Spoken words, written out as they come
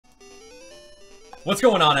What's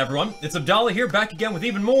going on, everyone? It's Abdallah here, back again with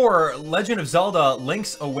even more Legend of Zelda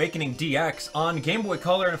Link's Awakening DX on Game Boy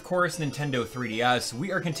Color and, of course, Nintendo 3DS.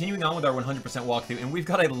 We are continuing on with our 100% walkthrough, and we've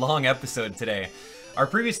got a long episode today. Our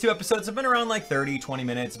previous two episodes have been around like 30-20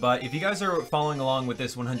 minutes, but if you guys are following along with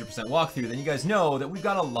this 100% walkthrough, then you guys know that we've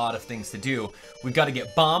got a lot of things to do. We've got to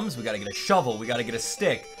get bombs, we've got to get a shovel, we've got to get a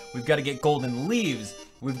stick, we've got to get golden leaves,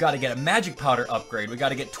 we've got to get a magic powder upgrade, we've got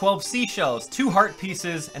to get 12 seashells, 2 heart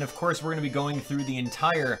pieces, and of course we're going to be going through the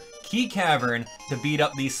entire key cavern to beat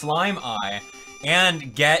up the slime eye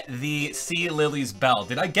and get the sea lily's bell.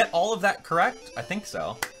 Did I get all of that correct? I think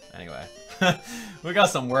so. Anyway, we got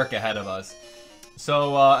some work ahead of us.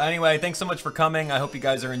 So, anyway, thanks so much for coming. I hope you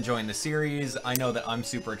guys are enjoying the series. I know that I'm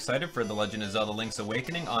super excited for The Legend of Zelda Link's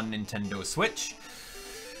Awakening on Nintendo Switch.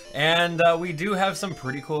 And we do have some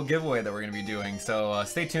pretty cool giveaway that we're going to be doing, so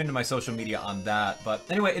stay tuned to my social media on that. But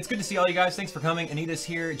anyway, it's good to see all you guys. Thanks for coming. Anita's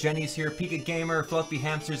here, Jenny's here, Pika Gamer, Fluffy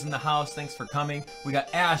Hamster's in the house. Thanks for coming. We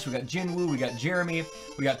got Ash, we got Jinwoo, we got Jeremy,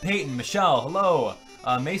 we got Peyton, Michelle, hello.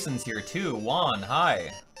 Mason's here too. Juan,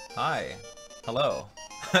 hi. Hi. Hello.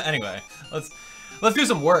 Anyway, let's do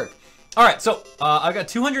some work. All right, so I got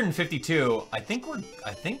 252. I think we're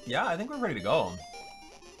ready to go.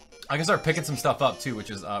 I can start picking some stuff up too, which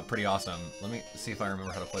is pretty awesome. Let me see if I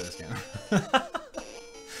remember how to play this game.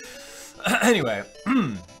 Anyway,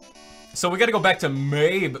 so we got to go back to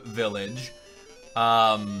Mabe Village.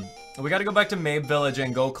 We got to go back to Mabe Village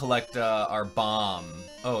and go collect our bomb.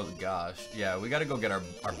 Oh gosh, yeah, we got to go get our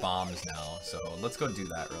bombs now. So let's go do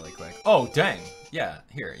that really quick. Oh dang, yeah.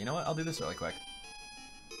 Here, you know what? I'll do this really quick.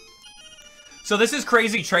 So this is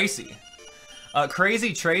Crazy Tracy.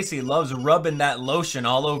 Crazy Tracy loves rubbing that lotion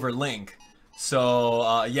all over Link.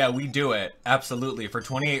 So, yeah, we do it. Absolutely. For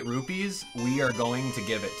 28 rupees, we are going to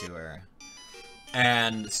give it to her.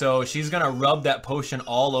 And so she's gonna rub that potion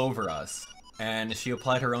all over us. And she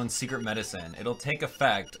applied her own secret medicine. It'll take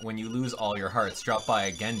effect when you lose all your hearts. Drop by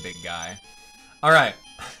again, big guy. Alright.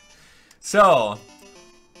 So,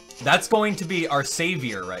 that's going to be our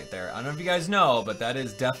savior right there. I don't know if you guys know, but that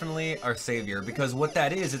is definitely our savior, because what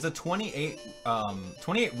that is, it's a 28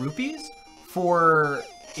 rupees for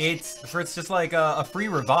it's just like a free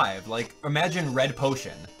revive. Like, imagine Red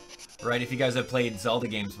Potion, right? If you guys have played Zelda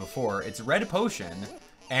games before, it's Red Potion,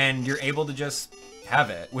 and you're able to just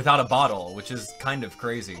have it without a bottle, which is kind of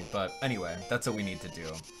crazy. But anyway, that's what we need to do.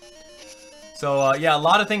 So, yeah, a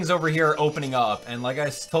lot of things over here are opening up, and like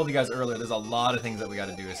I told you guys earlier, there's a lot of things that we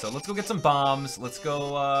gotta do. So let's go get some bombs, let's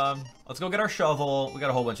go get our shovel, we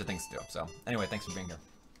got a whole bunch of things to do. So, anyway, thanks for being here.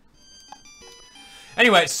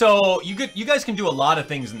 Anyway, so you guys can do a lot of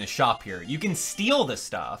things in the shop here. You can steal this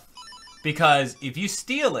stuff, because if you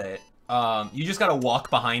steal it, you just gotta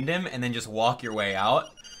walk behind him and then just walk your way out.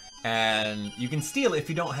 And you can steal it if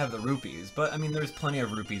you don't have the rupees, but I mean, there's plenty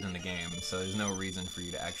of rupees in the game, so there's no reason for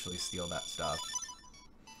you to actually steal that stuff.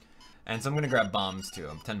 And so I'm gonna grab bombs too,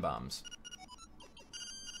 10 bombs.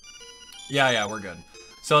 Yeah, we're good.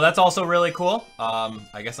 So that's also really cool.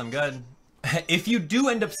 I guess I'm good. If you do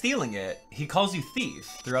end up stealing it, he calls you thief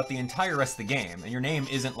throughout the entire rest of the game, and your name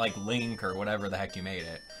isn't like Link or whatever the heck you made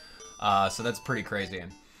it. So that's pretty crazy.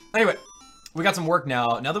 Anyway, we got some work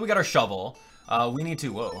now. Now that we got our shovel, we need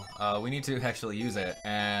to actually use it,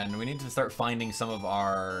 and we need to start finding some of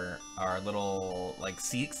our little, like,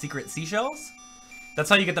 secret seashells. That's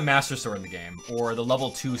how you get the Master Sword in the game, or the level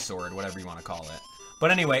 2 sword, whatever you want to call it.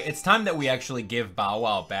 But anyway, it's time that we actually give Bow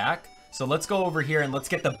Wow back, so let's go over here and let's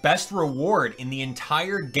get the best reward in the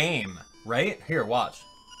entire game, right? Here, watch.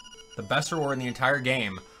 The best reward in the entire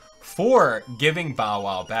game for giving Bow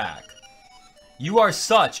Wow back. You are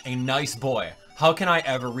such a nice boy. How can I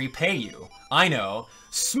ever repay you? I know.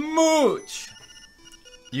 Smooch!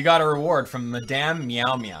 You got a reward from Madame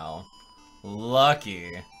Meow Meow.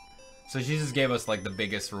 Lucky. So she just gave us, like, the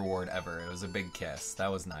biggest reward ever. It was a big kiss.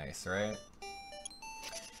 That was nice, right?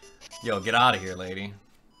 Yo, get out of here, lady.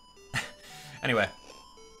 Anyway.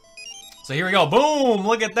 So here we go. Boom!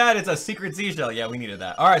 Look at that. It's a secret seashell. Yeah, we needed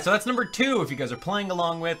that. Alright, so that's number 2 if you guys are playing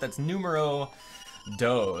along with. That's numero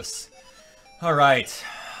dos. Alright.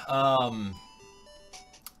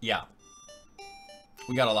 Yeah.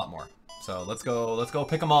 We got a lot more. So let's go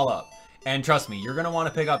pick them all up. And trust me, you're gonna want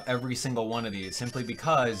to pick up every single one of these simply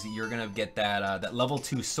because you're gonna get that that level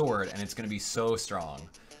 2 sword, and it's gonna be so strong.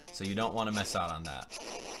 So you don't want to miss out on that.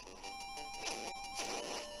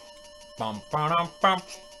 Bum, bum, bum.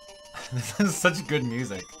 This is such good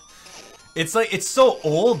music. It's like, it's so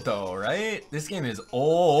old though, right? This game is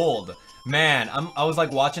old. Man, I was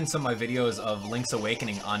like watching some of my videos of Link's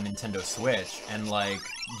Awakening on Nintendo Switch, and like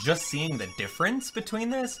just seeing the difference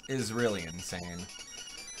between this is really insane.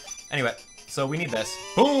 Anyway, So we need this.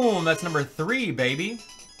 Boom! That's number 3, baby.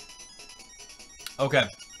 Okay,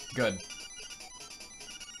 good.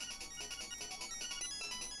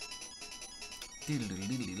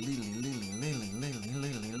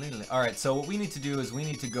 Alright, so what we need to do is we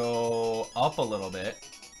need to go up a little bit.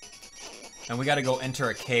 And we gotta go enter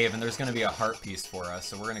a cave, and there's gonna be a heart piece for us,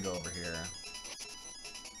 so we're gonna go over here.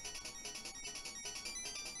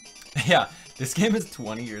 Yeah, this game is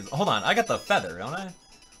 20 years... Hold on, I got the feather, don't I?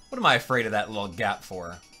 What am I afraid of that little gap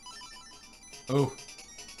for? Ooh.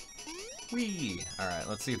 Whee! Alright,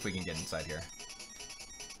 let's see if we can get inside here.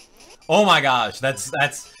 Oh my gosh, that's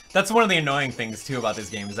one of the annoying things, too, about this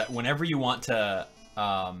game, is that whenever you want to...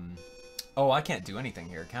 Oh, I can't do anything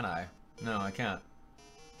here, can I? No, I can't.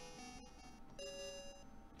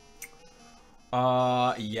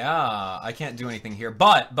 Yeah, I can't do anything here,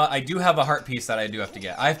 but I do have a heart piece that I do have to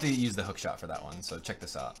get. I have to use the hook shot for that one, so check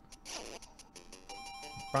this out.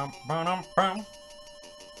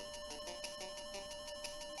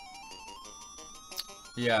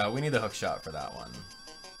 Yeah, we need the hook shot for that one.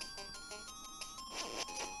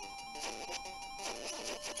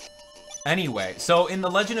 Anyway, so in The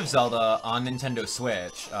Legend of Zelda on Nintendo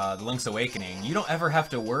Switch, The Link's Awakening, you don't ever have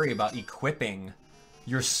to worry about equipping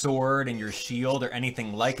your sword and your shield or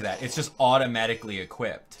anything like that. It's just automatically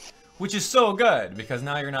equipped, which is so good because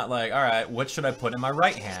now you're not like, all right, what should I put in my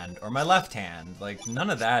right hand or my left hand? Like, none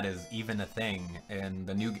of that is even a thing in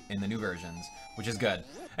the new versions, which is good.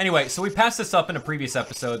 Anyway, so we passed this up in a previous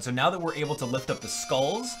episode, so now that we're able to lift up the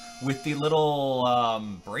skulls with the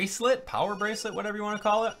little bracelet, power bracelet, whatever you want to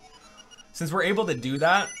call it, since we're able to do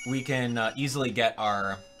that, we can easily get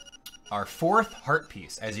our 4th heart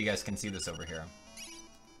piece, as you guys can see this over here.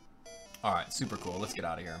 Alright, super cool. Let's get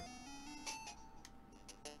out of here.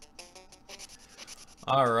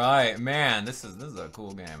 Alright, man, this is a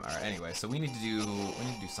cool game. Alright, anyway, so we need to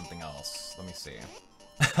do something else. Let me see.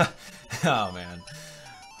 Oh man.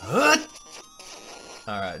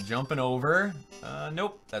 Alright, jumping over.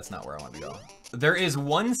 Nope, that's not where I want to go. There is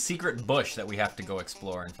one secret bush that we have to go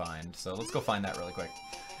explore and find, so let's go find that really quick.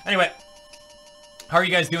 Anyway, how are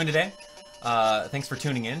you guys doing today? Thanks for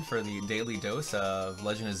tuning in for the daily dose of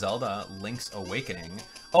Legend of Zelda Link's Awakening.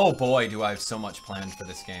 Oh boy, do I have so much planned for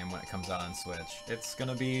this game when it comes out on Switch. It's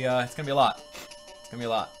gonna be a lot. It's gonna be a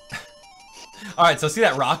lot. Alright, so see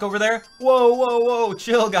that rock over there? Whoa, whoa, whoa,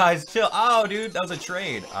 chill guys, chill. Oh dude, that was a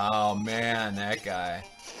trade. Oh man, that guy.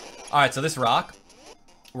 Alright, so this rock,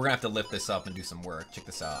 we're gonna have to lift this up and do some work. Check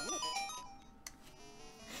this out.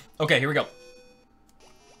 Okay, here we go.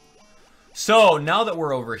 So, now that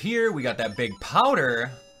we're over here, we got that big powder,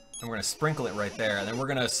 and we're gonna sprinkle it right there, and then we're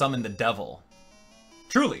gonna summon the devil.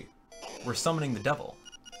 Truly, we're summoning the devil.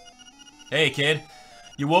 Hey kid,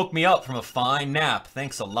 you woke me up from a fine nap,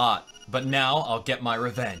 thanks a lot, but now I'll get my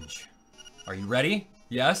revenge. Are you ready?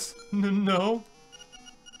 Yes? No?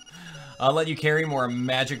 I'll let you carry more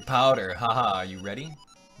magic powder, haha, are you ready?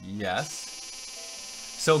 Yes.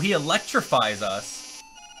 So he electrifies us,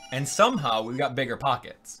 and somehow we got bigger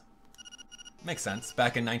pockets. Makes sense.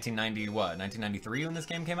 Back in 1990, what? 1993 when this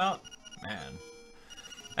game came out? Man.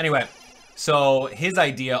 Anyway, so his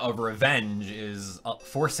idea of revenge is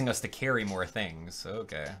forcing us to carry more things.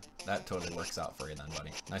 Okay, that totally works out for you then,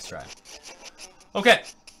 buddy. Nice try. Okay.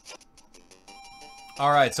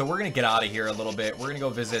 Alright, so we're gonna get out of here a little bit. We're gonna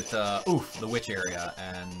go visit, the witch area,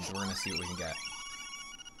 and we're gonna see what we can get.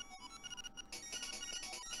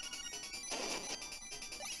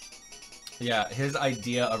 Yeah, his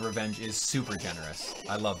idea of revenge is super generous.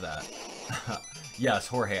 I love that. Yes,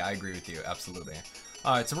 Jorge, I agree with you, absolutely.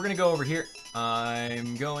 Alright, so we're gonna go over here.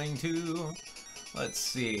 I'm going to... Let's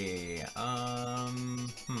see...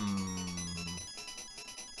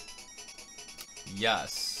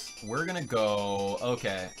 Yes, we're gonna go...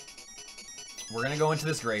 Okay. We're gonna go into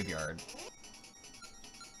this graveyard.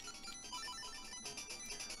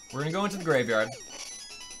 We're gonna go into the graveyard.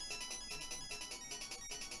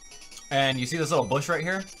 And you see this little bush right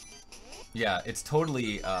here? Yeah, it's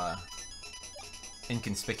totally,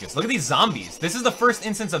 inconspicuous. Look at these zombies. This is the first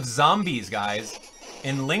instance of zombies, guys.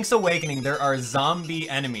 In Link's Awakening, there are zombie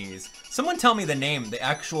enemies. Someone tell me the name, the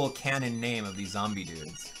actual canon name of these zombie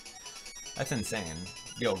dudes. That's insane.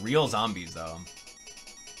 Yo, real zombies, though.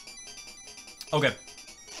 Okay.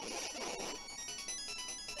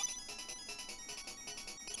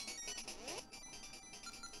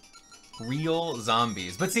 Real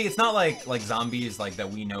zombies. But see, it's not like zombies like that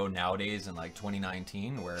we know nowadays in like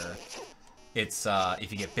 2019 where it's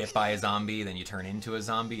if you get bit by a zombie then you turn into a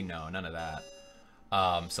zombie. No, none of that.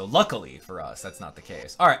 So luckily for us, that's not the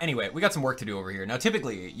case. All right, anyway, we got some work to do over here. Now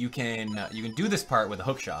typically you can do this part with a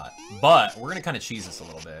hook shot, but we're gonna kind of cheese this a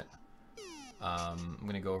little bit. I'm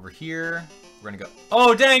gonna go over here. We're gonna go.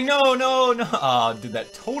 Oh, dang, no, no, no. Oh, did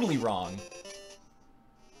that totally wrong.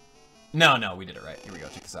 No, no, we did it right. Here we go,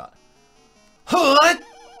 check this out. What?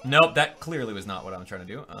 Nope, that clearly was not what I'm trying to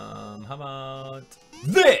do. How about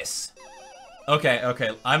this? Okay,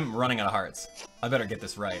 okay, I'm running out of hearts. I better get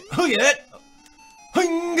this right.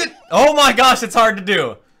 Oh my gosh, it's hard to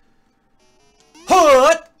do.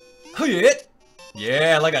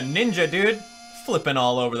 Yeah, like a ninja, dude. Flipping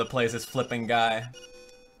all over the place, this flipping guy.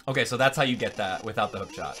 Okay, so that's how you get that without the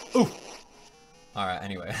hook shot. Ooh. Alright,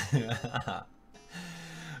 anyway.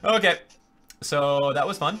 Okay, so that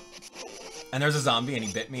was fun. And there's a zombie and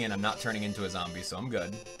he bit me and I'm not turning into a zombie, so I'm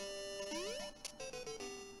good.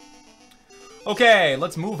 Okay,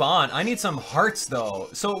 let's move on. I need some hearts though.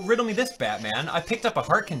 So riddle me this, Batman. I picked up a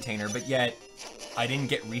heart container, but yet I didn't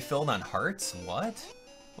get refilled on hearts? What?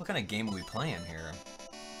 What kind of game are we playing here?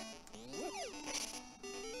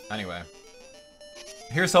 Anyway.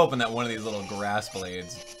 Here's hoping that one of these little grass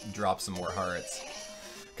blades drops some more hearts.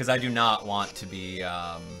 Because I do not want to be,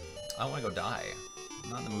 I don't want to go die. I'm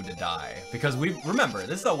not in the mood to die. Because remember,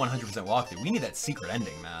 this is a 100% walkthrough. We need that secret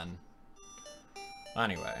ending, man.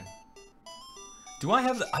 Anyway. Do I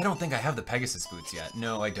have the, I don't think I have the Pegasus boots yet.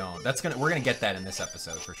 No, I don't. We're gonna get that in this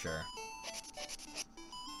episode for sure.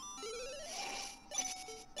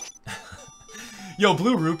 Yo,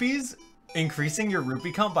 blue rupees? Increasing your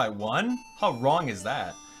rupee count by 1? How wrong is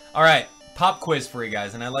that? Alright, pop quiz for you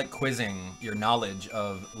guys, and I like quizzing your knowledge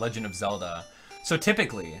of Legend of Zelda. So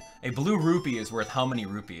typically, a blue rupee is worth how many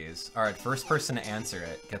rupees? Alright, first person to answer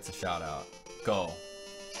it gets a shout out. Go.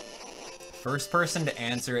 First person to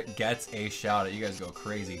answer it gets a shout out. You guys go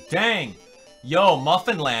crazy. Dang! Yo,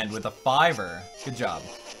 Muffinland with a 5-er. Good job.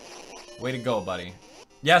 Way to go, buddy.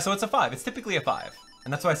 Yeah, so it's a 5. It's typically a 5.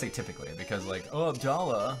 And that's why I say typically, because like, oh,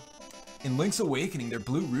 Abdallah, in Link's Awakening, they're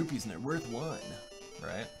blue rupees and they're worth 1.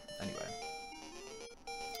 Right? Anyway.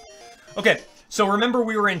 Okay, so remember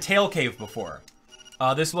we were in Tail Cave before.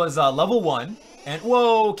 This was level 1. And,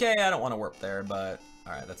 whoa, okay, I don't want to warp there, but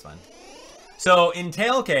alright, that's fine. So in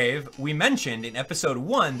Tail Cave, we mentioned in episode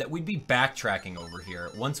 1 that we'd be backtracking over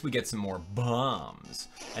here once we get some more bombs.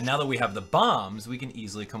 And now that we have the bombs, we can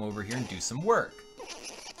easily come over here and do some work.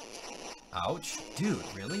 Ouch. Dude,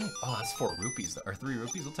 really? Oh, that's 4 rupees, or 3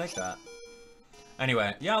 rupees, we'll take that.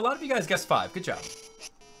 Anyway, yeah, a lot of you guys guessed 5. Good job.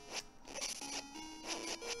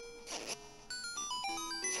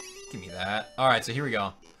 Give me that. Alright, so here we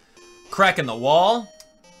go. Cracking the wall.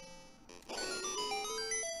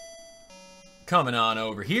 Coming on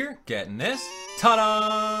over here, getting this.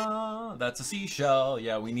 Ta-da! That's a seashell.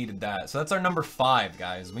 Yeah, we needed that. So that's our number 5,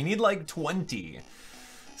 guys. We need like 20.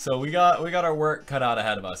 So we got our work cut out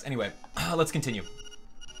ahead of us. Anyway, let's continue.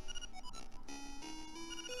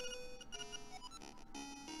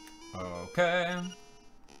 Okay.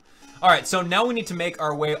 Alright, so now we need to make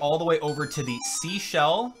our way all the way over to the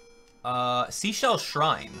seashell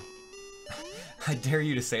shrine. I dare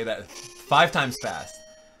you to say that 5 times fast.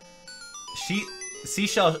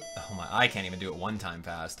 Seashell, oh my, I can't even do it 1 time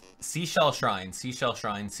fast. Seashell shrine, seashell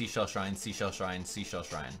shrine, seashell shrine, seashell shrine, seashell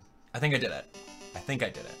shrine. I think I did it. I think I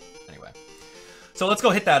did it. Anyway. So let's go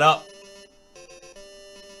hit that up.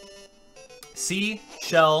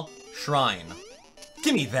 Seashell shrine.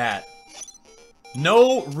 Give me that.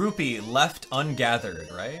 No rupee left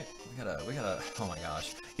ungathered, right? We gotta, oh my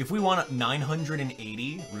gosh. If we want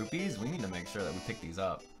 980 rupees, we need to make sure that we pick these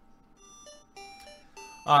up.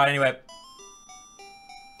 Alright, anyway.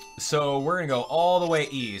 So we're gonna go all the way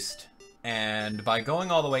east. And by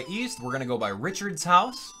going all the way east, we're gonna go by Richard's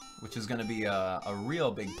house, which is gonna be a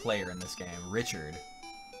real big player in this game, Richard.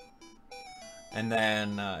 And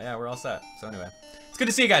then, yeah, we're all set. So anyway, it's good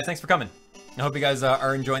to see you guys. Thanks for coming. I hope you guys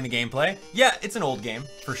are enjoying the gameplay. Yeah, it's an old game,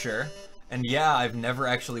 for sure. And yeah, I've never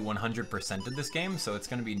actually 100%ed this game, so it's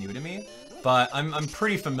gonna be new to me. But I'm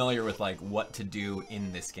pretty familiar with like what to do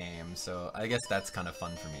in this game, so I guess that's kind of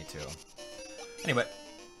fun for me too. Anyway,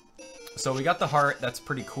 so we got the heart, that's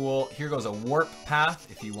pretty cool. Here goes a warp path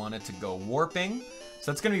if you wanted to go warping.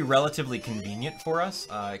 So that's gonna be relatively convenient for us.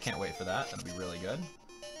 I can't wait for that, that'll be really good.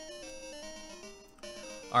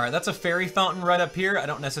 Alright, that's a fairy fountain right up here. I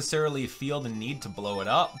don't necessarily feel the need to blow it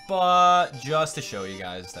up, but just to show you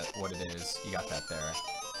guys that what it is, you got that there.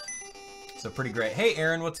 So pretty great. Hey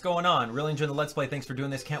Aaron, what's going on? Really enjoying the Let's Play. Thanks for doing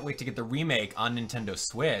this. Can't wait to get the remake on Nintendo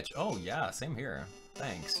Switch. Oh yeah, same here.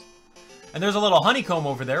 Thanks. And there's a little honeycomb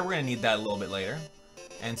over there. We're gonna need that a little bit later.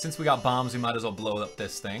 And since we got bombs, we might as well blow up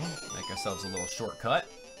this thing. Make ourselves a little shortcut.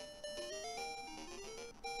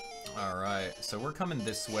 Alright, so we're coming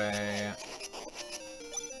this way.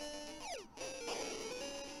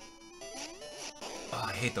 Oh,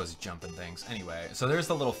 I hate those jumping things. Anyway, so there's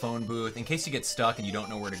the little phone booth. In case you get stuck and you don't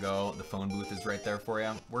know where to go, the phone booth is right there for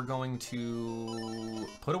you. We're going to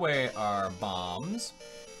put away our bombs.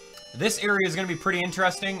 This area is going to be pretty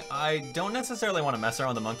interesting. I don't necessarily want to mess around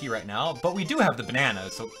with the monkey right now, but we do have the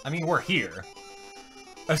bananas, so, I mean, we're here.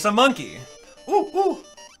 It's a monkey. Ooh, ooh.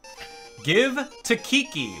 Give to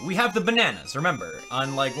Kiki. We have the bananas, remember.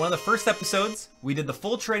 On, like, one of the first episodes, we did the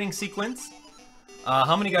full trading sequence.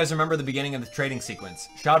 How many guys remember the beginning of the trading sequence?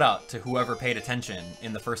 Shout out to whoever paid attention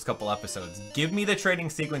in the first couple episodes. Give me the trading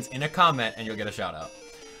sequence in a comment and you'll get a shout out.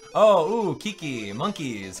 Oh, ooh, Kiki,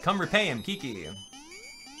 monkeys, come repay him, Kiki.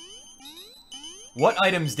 What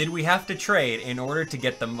items did we have to trade in order to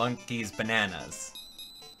get the monkey's bananas?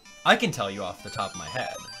 I can tell you off the top of my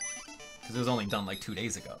head, because it was only done like 2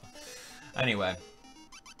 days ago. Anyway.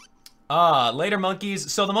 Later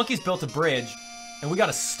monkeys. So the monkeys built a bridge, and we got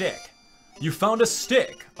a stick. You found a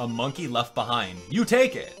stick. A monkey left behind. You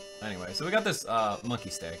take it. Anyway, so we got this monkey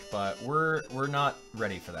stick, but we're not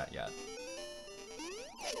ready for that yet.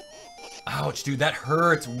 Ouch, dude, that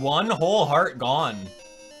hurts. One whole heart gone.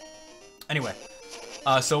 Anyway.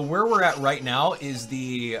 So where we're at right now is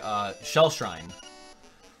the Shell Shrine.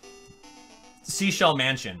 Seashell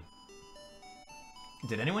Mansion.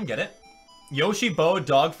 Did anyone get it? Yoshi Bo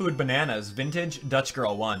Dog Food Bananas Vintage Dutch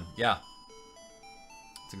Girl 1. Yeah.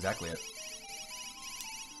 That's exactly it.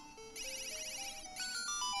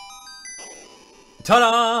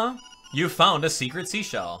 Ta-da! You found a secret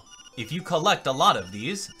seashell. If you collect a lot of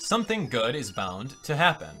these, something good is bound to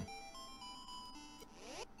happen.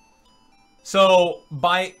 So,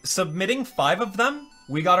 by submitting 5 of them,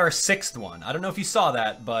 we got our 6th one. I don't know if you saw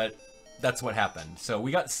that, but that's what happened. So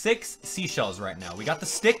we got 6 seashells right now. We got the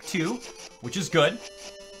stick too, which is good.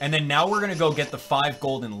 And then now we're gonna go get the 5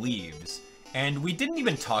 golden leaves. And we didn't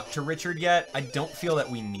even talk to Richard yet. I don't feel that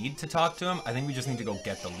we need to talk to him. I think we just need to go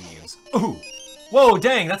get the leaves. Ooh! Whoa,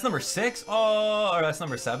 dang, that's number 6? Oh, or that's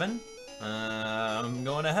number 7? I'm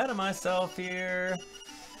going ahead of myself here.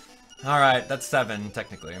 Alright, that's 7,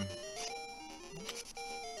 technically.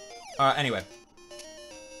 Alright, anyway.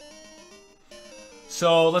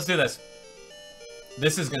 So, let's do this.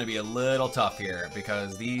 This is gonna be a little tough here,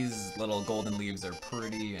 because these little golden leaves are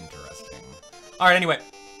pretty interesting. Alright, anyway.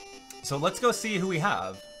 So, let's go see who we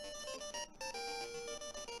have.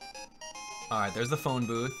 Alright, there's the phone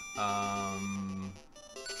booth.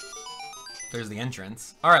 There's the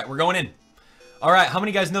entrance. Alright, we're going in. Alright, how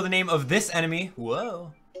many guys know the name of this enemy?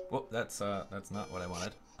 Whoa. Whoa, that's not what I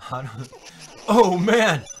wanted. Oh,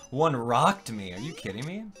 man! One rocked me. Are you kidding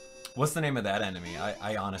me? What's the name of that enemy?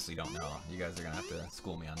 I honestly don't know. You guys are gonna have to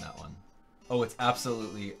school me on that one. Oh, it's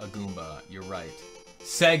absolutely a Goomba. You're right.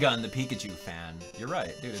 Sega and the Pikachu fan. You're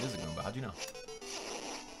right. Dude, it is a Goomba. How'd you know?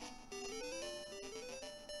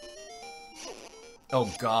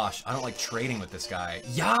 Oh, gosh. I don't like trading with this guy.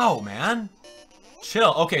 Yow, man!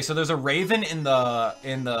 Chill. Okay, so there's a raven in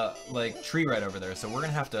the like, tree right over there. So we're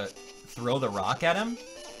gonna have to throw the rock at him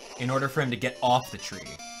in order for him to get off the tree.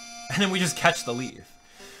 And then we just catch the leaf.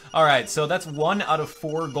 Alright, so that's 1 out of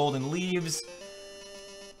 4 golden leaves.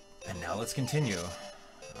 And now let's continue.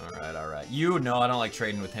 Alright, alright. You know I don't like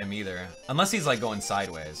trading with him either. Unless he's, like, going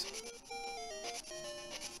sideways.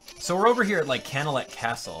 So we're over here at, like, Canelet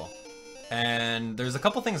Castle. And there's a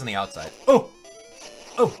couple things on the outside. Oh!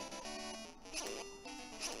 Oh!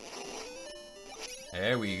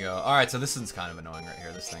 There we go. Alright, so this is kind of annoying right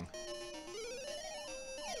here, this thing.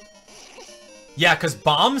 Yeah, because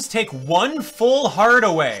bombs take 1 full heart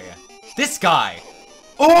away. This guy.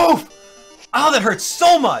 Oh! Oh, that hurts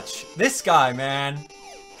so much. This guy, man.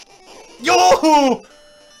 Yo!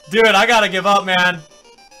 Dude, I gotta give up, man.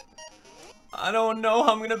 I don't know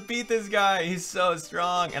how I'm gonna beat this guy. He's so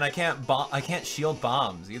strong. And I can't shield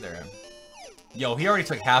bombs either. Yo, he already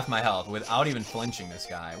took half my health without even flinching, this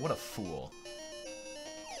guy. What a fool.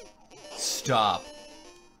 Stop.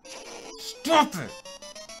 Stop it!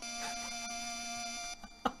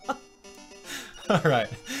 Alright.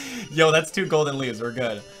 Yo, that's 2 golden leaves. We're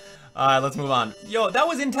good. Let's move on. Yo, that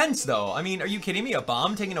was intense, though. I mean, are you kidding me? A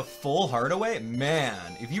bomb taking a full heart away? Man,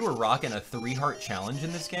 if you were rocking a 3-heart challenge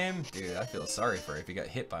in this game, dude, I feel sorry for you if you got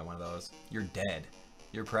hit by one of those. You're dead.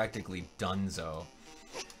 You're practically donezo.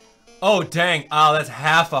 Oh, dang. Oh, that's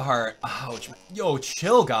half a heart. Ouch. Yo,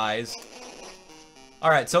 chill, guys.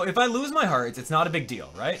 Alright, so if I lose my hearts, it's not a big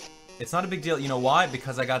deal, right? It's not a big deal. You know why?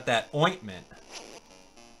 Because I got that ointment.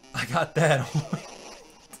 I got that ointment.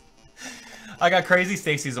 I got Crazy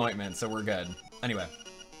Stacy's ointment, so we're good. Anyway.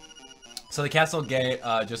 So the castle gate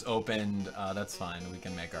just opened. That's fine. We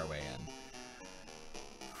can make our way in.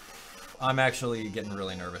 I'm actually getting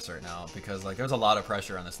really nervous right now because like there's a lot of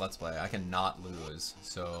pressure on this Let's Play. I cannot lose.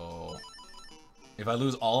 So if I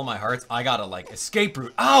lose all of my hearts, I gotta like escape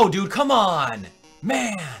route. Ow, dude, come on!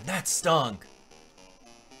 Man, that stunk.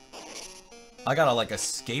 I gotta like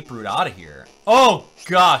escape route out of here. Oh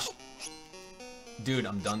gosh. Dude,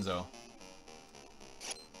 I'm donezo.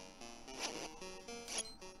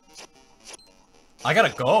 I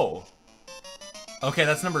gotta go. Okay,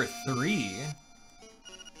 that's number 3.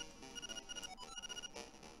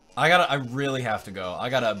 I really have to go. I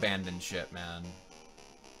gotta abandon ship, man.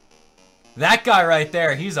 That guy right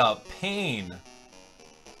there, he's a pain.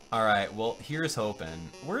 Alright, well, here's hoping.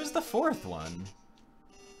 Where's the 4th one?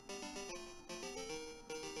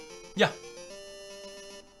 Yeah.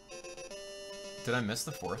 Did I miss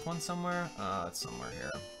the 4th one somewhere? It's somewhere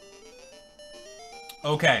here.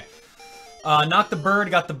 Okay. Knock the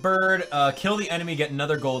bird, got the bird. Kill the enemy, get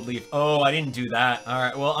another gold leaf. Oh, I didn't do that.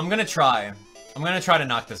 Alright, well, I'm gonna try. I'm gonna try to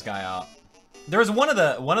knock this guy out. There's one of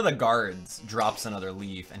the guards drops another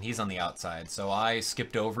leaf, and he's on the outside. So I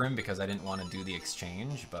skipped over him because I didn't want to do the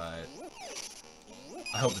exchange, but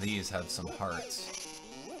I hope these have some hearts.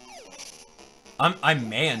 I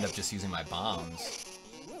may end up just using my bombs.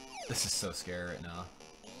 This is so scary right now.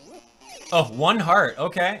 Oh, 1 heart.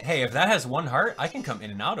 Okay. Hey, if that has 1 heart, I can come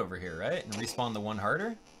in and out over here, right? And respawn the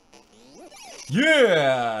 1-hearter.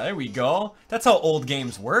 Yeah, there we go. That's how old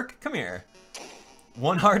games work. Come here.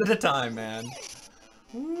 1 heart at a time, man.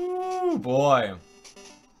 Ooh, boy.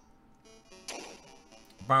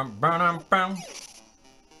 Bum, bum, bum.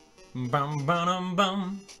 Bum, bum,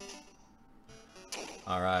 bum.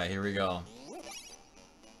 All right, here we go.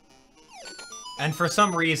 And for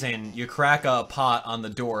some reason, you crack a pot on the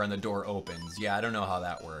door and the door opens. Yeah, I don't know how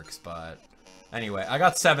that works, but anyway, I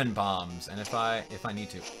got 7 bombs, and if I need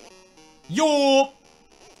to, yo,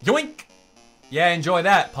 yoink, yeah, enjoy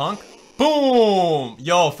that, punk. Boom,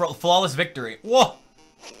 yo, flawless victory. Whoa,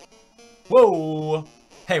 whoa.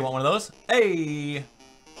 Hey, want one of those? Hey,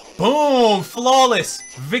 boom, flawless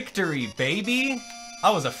victory, baby. I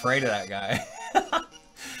was afraid of that guy.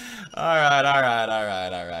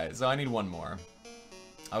 Alright. So I need 1 more.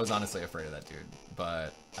 I was honestly afraid of that dude,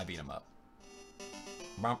 but I beat him up.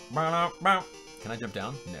 Can I jump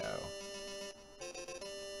down? No.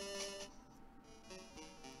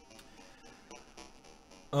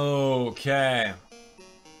 Okay.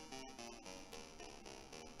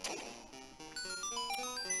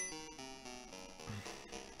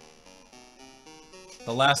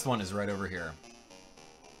 The last one is right over here.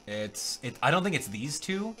 I don't think it's these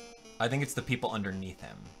 2. I think it's the people underneath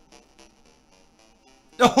him.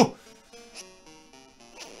 Oh!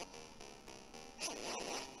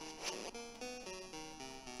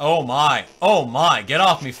 Oh my. Oh my. Get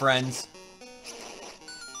off me, friends.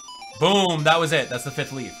 Boom. That was it. That's the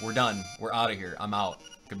 5th leaf. We're done. We're out of here. I'm out.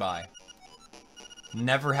 Goodbye.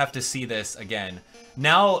 Never have to see this again.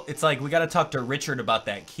 Now, it's like, we gotta talk to Richard about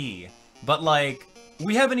that key. But, like,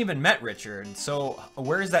 we haven't even met Richard, so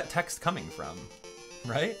where is that text coming from?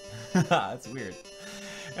 Right? That's weird.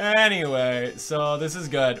 Anyway, so this is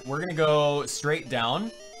good. We're gonna go straight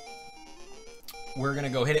down. We're gonna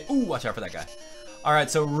go hit it. Ooh, watch out for that guy. Alright,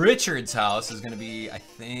 so Richard's house is gonna be, I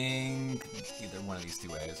think, either one of these 2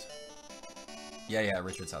 ways. Yeah,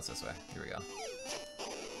 Richard's house this way. Here we go.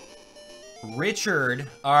 Richard.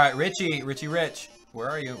 Alright, Richie, Rich. Where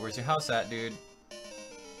are you? Where's your house at, dude?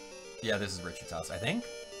 Yeah, this is Richard's house, I think.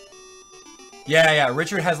 Yeah,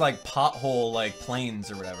 Richard has like pothole, like planes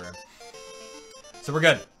or whatever. So we're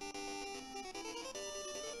good.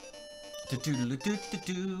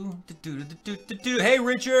 Hey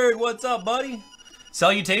Richard, what's up, buddy?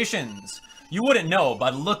 Salutations. You wouldn't know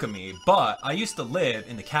by the look of me, but I used to live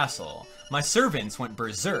in the castle. My servants went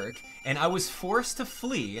berserk, and I was forced to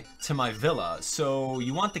flee to my villa. So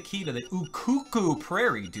you want the key to the Ukuku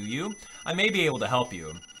Prairie, do you? I may be able to help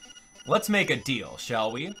you. Let's make a deal,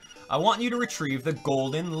 shall we? I want you to retrieve the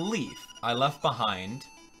golden leaf I left behind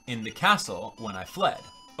in the castle when I fled.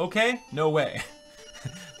 Okay? No way.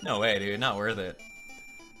 No way, dude. Not worth it.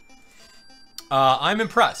 I'm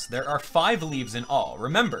impressed. There are 5 leaves in all.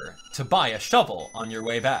 Remember to buy a shovel on your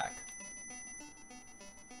way back.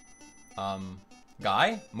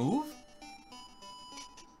 Guy? Move?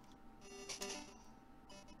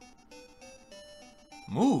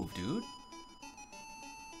 Move, dude.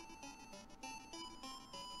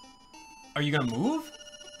 Are you gonna move?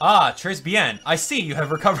 Ah, tres bien. I see you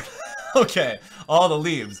have recovered. Okay, all the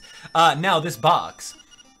leaves. Now this box,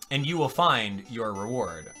 and you will find your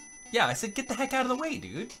reward. Yeah, I said get the heck out of the way,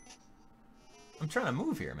 dude. I'm trying to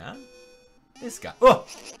move here, man. This guy. Oh!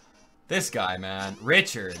 This guy, man.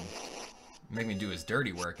 Richard. Make me do his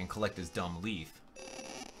dirty work and collect his dumb leaf.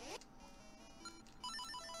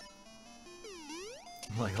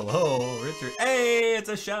 I'm like, hello, Richard. Hey, it's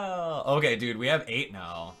a shell. Okay, dude, we have 8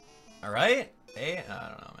 now. All right? 8? I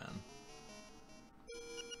don't know, man.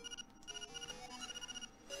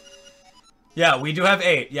 Yeah, we do have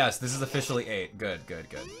 8. Yes, this is officially 8. Good, good,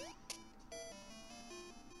 good.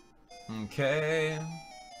 Okay.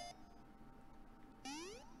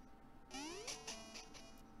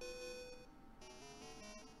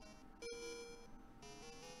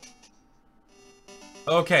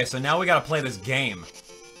 Okay, so now we gotta play this game.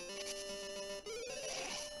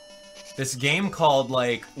 This game called,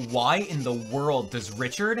 like, why in the world does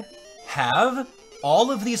Richard have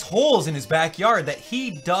all of these holes in his backyard that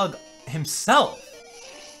he dug himself?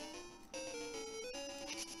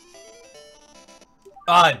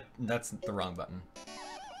 That's the wrong button.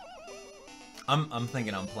 I'm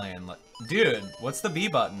thinking I'm playing, like, dude, what's the B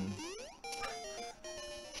button?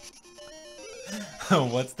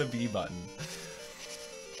 What's the B button?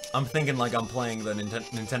 I'm thinking like I'm playing the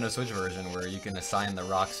Nintendo Switch version where you can assign the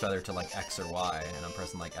rock's feather to like X or Y, and I'm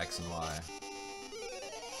pressing like X and Y.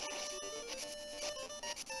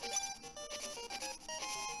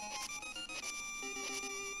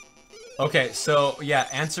 Okay, so yeah,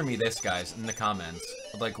 answer me this, guys, in the comments.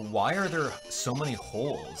 Like, why are there so many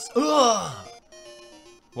holes? Ugh!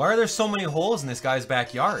 Why are there so many holes in this guy's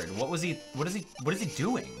backyard? What is he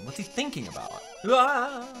doing? What's he thinking about?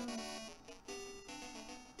 Ah!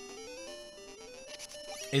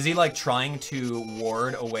 Is he like trying to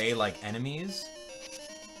ward away like enemies?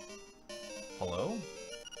 Hello?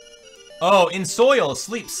 Oh, in soil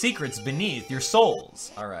sleep secrets beneath your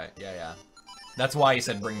souls. All right, yeah. That's why he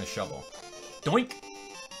said bring the shovel. Doink.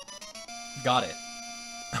 Got it.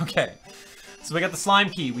 Okay. So we got the slime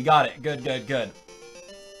key. We got it. Good, good, good.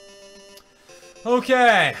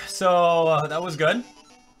 Okay, so that was good.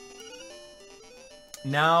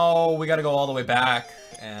 Now we gotta go all the way back,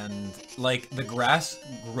 and like the grass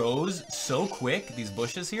grows so quick, these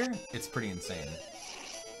bushes here, it's pretty insane.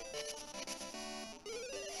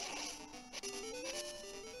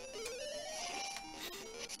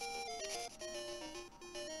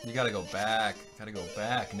 You gotta go back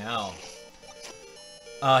now.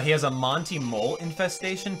 He has a Monty Mole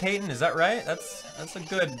infestation, Peyton, is that right? That's a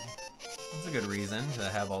good reason to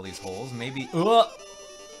have all these holes. Maybe,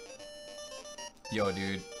 yo,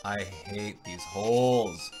 dude, I hate these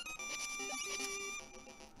holes.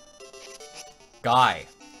 Guy.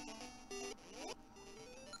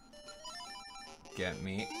 Get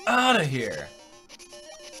me out of here.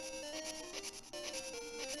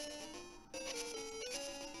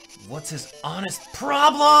 What's his honest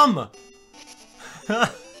problem?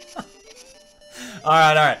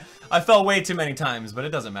 Alright. I fell way too many times, but it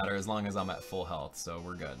doesn't matter as long as I'm at full health, so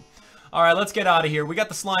we're good. Alright, let's get out of here. We got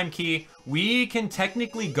the slime key. We can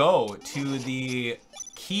technically go to the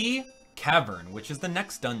key cavern, which is the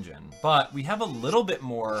next dungeon, but we have a little bit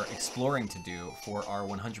more exploring to do for our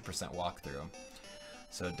 100% walkthrough.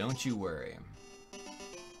 So don't you worry.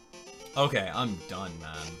 Okay, I'm done,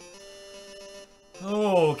 man.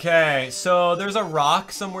 Okay, so there's a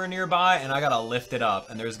rock somewhere nearby, and I gotta lift it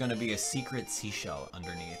up, and there's gonna be a secret seashell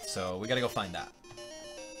underneath, so we gotta go find that.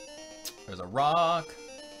 There's a rock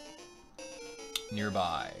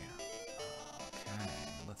nearby. Okay,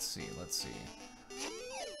 let's see.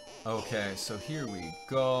 Okay, so here we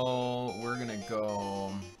go. We're gonna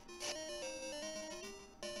go...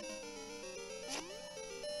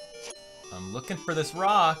 I'm looking for this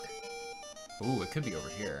rock. Ooh, it could be over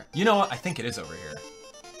here. You know what? I think it is over here.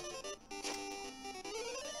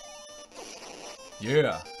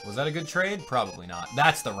 Yeah. Was that a good trade? Probably not.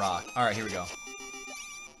 That's the rock. All right, here we go.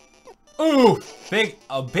 Ooh!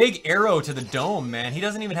 A big arrow to the dome, man. He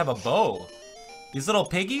doesn't even have a bow. These little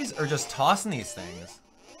piggies are just tossing these things.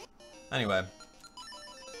 Anyway.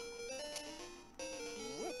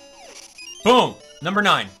 Boom! Number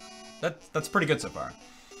 9. That's pretty good so far.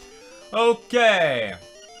 Okay.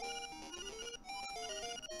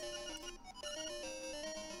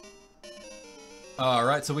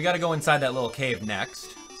 Alright, so we gotta go inside that little cave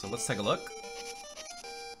next. So let's take a look.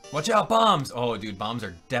 Watch out, bombs! Oh, dude, bombs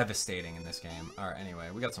are devastating in this game. Alright, anyway,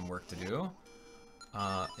 we got some work to do.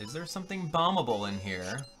 Is there something bombable in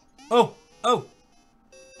here? Oh! Oh!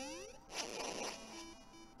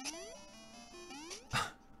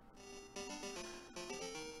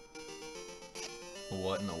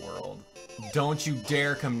 What in the world? Don't you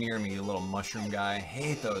dare come near me, you little mushroom guy. I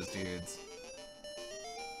hate those dudes.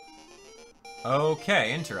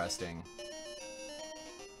 Okay, interesting.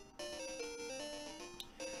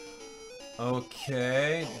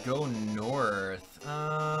 Okay, go north.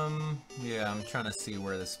 Yeah, I'm trying to see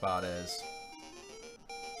where this spot is.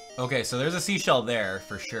 Okay, so there's a seashell there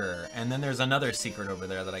for sure, and then there's another secret over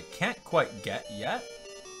there that I can't quite get yet.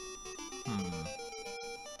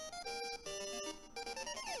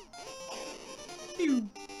 Pew.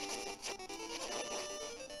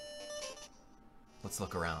 Let's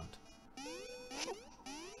look around.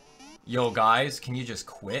 Yo, guys, can you just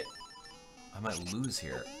quit? I might lose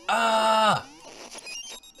here. Ah!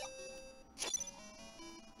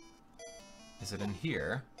 Is it in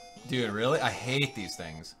here? Dude, really? I hate these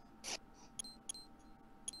things.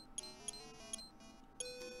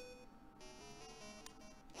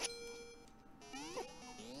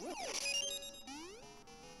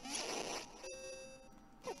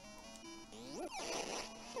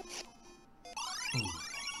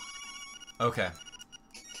 Okay.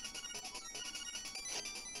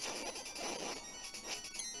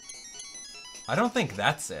 I don't think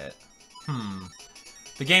that's it.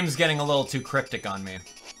 The game's getting a little too cryptic on me.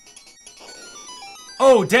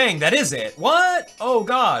 Oh, dang, that is it. What? Oh,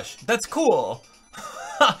 gosh. That's cool.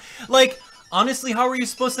 Like, honestly, how are you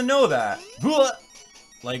supposed to know that?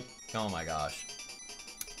 Like, oh my gosh.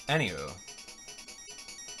 Anywho.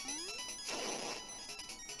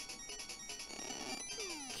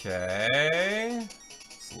 Okay.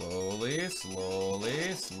 Slowly,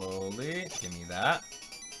 slowly, slowly. Give me that.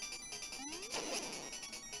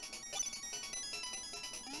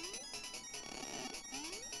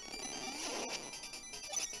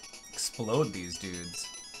 Explode these dudes.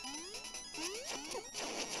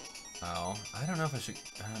 Oh, I don't know if I should,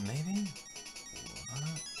 maybe?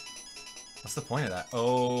 What's the point of that?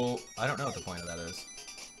 Oh, I don't know what the point of that is.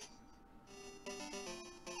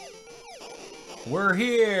 We're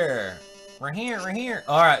here! We're here, we're here!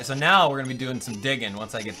 Alright, so now we're gonna be doing some digging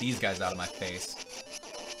once I get these guys out of my face.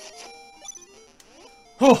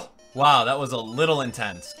 Whew! Wow, that was a little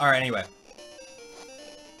intense. Alright, anyway.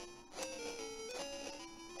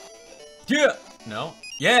 Yeah! No?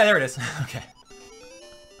 Yeah, there it is. Okay.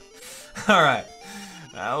 Alright.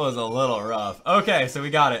 That was a little rough. Okay, so we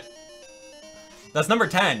got it. That's number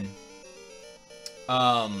 10.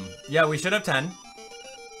 Yeah, we should have 10.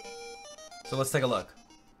 So let's take a look.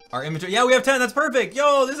 Our inventory. Yeah, we have 10. That's perfect.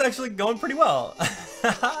 Yo, this is actually going pretty well.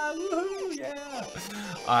 Woohoo, yeah.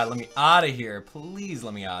 Alright, let me out of here. Please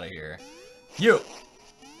let me out of here. You.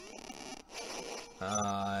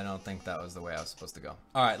 I don't think that was the way I was supposed to go.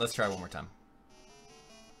 Alright, let's try one more time.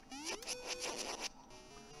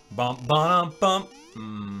 Bump, bump, bump.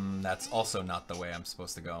 That's also not the way I'm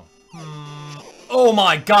supposed to go. Oh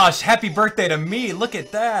my gosh, happy birthday to me. Look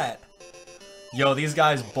at that. Yo, these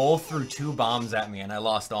guys both threw 2 bombs at me and I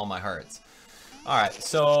lost all my hearts. Alright,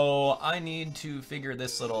 so I need to figure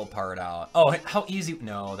this little part out. Oh, how easy.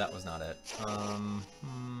 No, that was not it.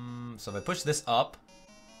 So if I push this up,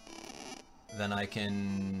 then I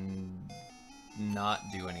can not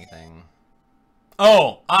do anything.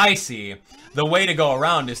 Oh, I see. The way to go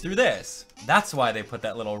around is through this. That's why they put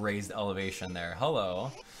that little raised elevation there.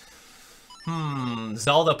 Hello.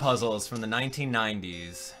 Zelda puzzles from the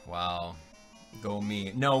 1990s. Wow. Go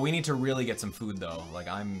me. No, we need to really get some food though. Like,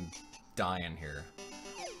 I'm dying here.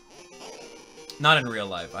 Not in real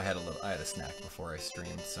life. I had a snack before I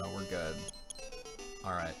streamed, so we're good.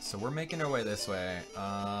 Alright, so we're making our way this way.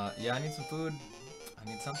 Yeah, I need some food. I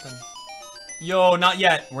need something. Yo, not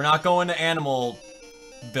yet. We're not going to Animal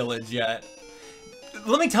Village yet.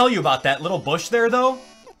 Let me tell you about that little bush there, though.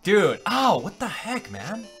 Dude, ow, what the heck,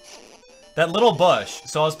 man? That little bush.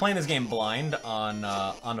 So I was playing this game blind on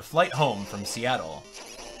a flight home from Seattle.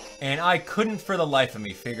 And I couldn't for the life of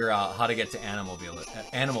me figure out how to get to Animal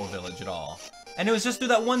Village at all. And it was just through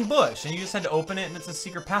that one bush, and you just had to open it, and it's a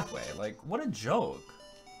secret pathway. Like, what a joke.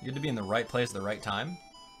 You had to be in the right place at the right time.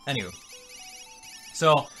 Anywho.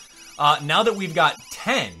 So, now that we've got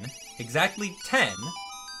 10, exactly 10,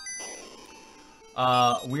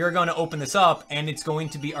 we are going to open this up, and it's going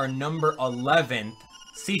to be our number 11th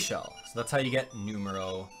seashell. So that's how you get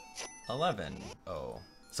numero 11. Oh.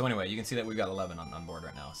 So anyway, you can see that we've got 11 on board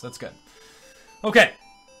right now, so that's good. Okay.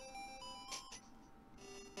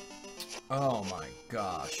 Oh my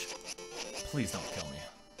gosh. Please don't kill me.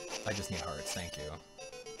 I just need hearts, thank you.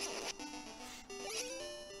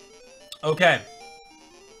 Okay.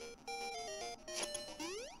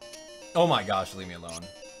 Oh my gosh, leave me alone.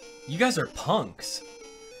 You guys are punks.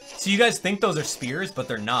 So you guys think those are spears, but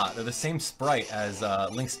they're not. They're the same sprite as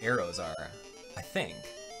Link's arrows are, I think.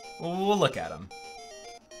 We'll look at them.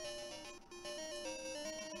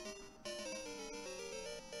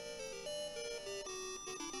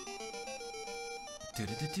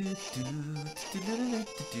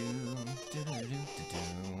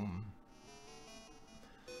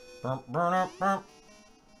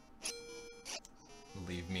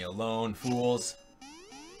 Leave me alone, fools.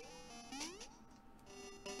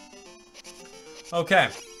 Okay.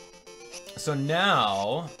 So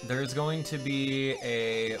now there's going to be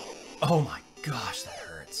a... Oh my gosh, that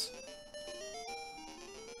hurts.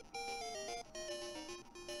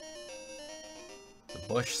 There's a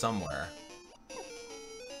bush somewhere.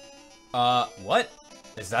 What?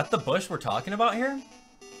 Is that the bush we're talking about here?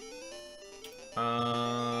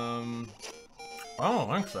 I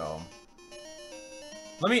don't think so.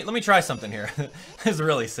 Let me try something here. It's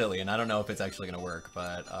really silly, and I don't know if it's actually gonna work,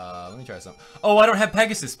 but let me try something. Oh, I don't have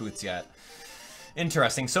Pegasus boots yet.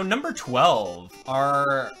 Interesting. So number 12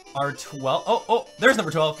 are 12. Oh, there's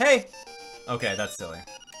number 12. Hey. Okay, that's silly.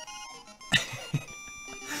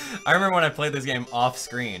 I remember when I played this game off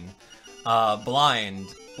screen, blind.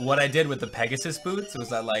 What I did with the Pegasus boots was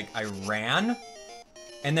that, like, I ran,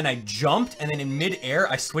 and then I jumped, and then in mid-air,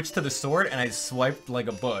 I switched to the sword, and I swiped like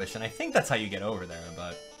a bush, and I think that's how you get over there,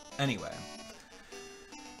 but anyway.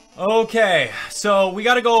 Okay, so we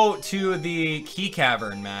gotta go to the Key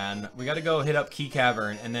Cavern, man. We gotta go hit up Key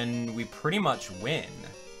Cavern, and then we pretty much win.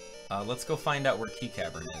 Let's go find out where Key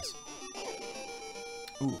Cavern is.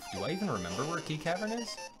 Oof, do I even remember where Key Cavern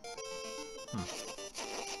is?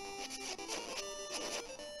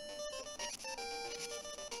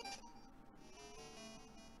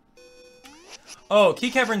 Oh,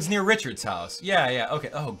 Key Cavern's near Richard's house. Yeah, okay.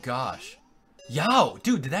 Oh, gosh. Yo,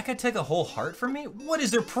 dude, did that guy take a whole heart from me? What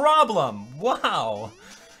is their problem? Wow.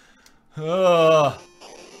 Ugh.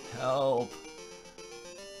 Help.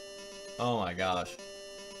 Oh, my gosh.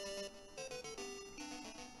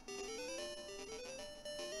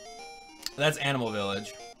 That's Animal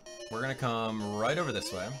Village. We're gonna come right over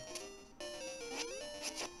this way.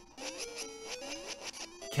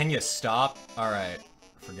 Can you stop? All right.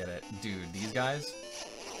 Forget it. Dude, these guys,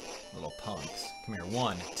 little punks. Come here.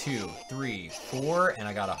 1, 2, 3, 4, and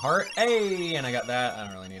I got a heart. Hey, and I got that. I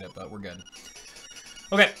don't really need it, but we're good.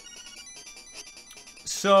 Okay.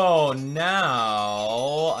 So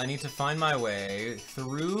now I need to find my way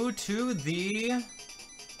through to the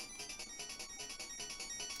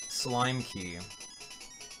slime key.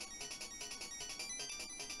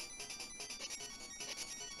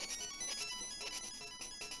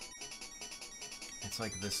 It's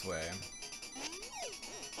like this way.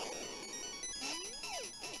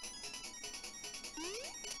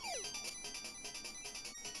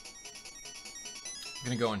 I'm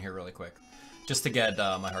gonna go in here really quick, just to get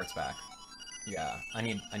my hearts back. Yeah, I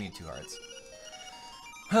need 2 hearts.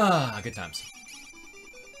 Ah, good times.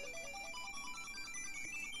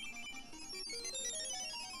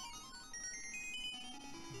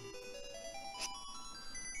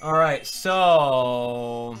 All right,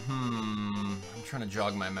 so I'm trying to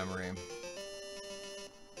jog my memory.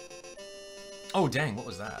 Oh dang, what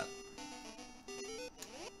was that?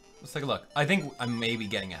 Let's take a look. I think I'm maybe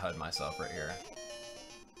getting ahead of myself right here.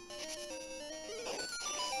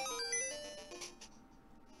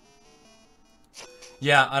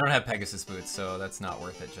 Yeah, I don't have Pegasus boots, so that's not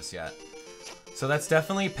worth it just yet. So that's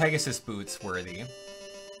definitely Pegasus boots worthy.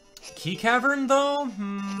 Key Cavern though?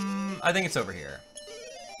 I think it's over here.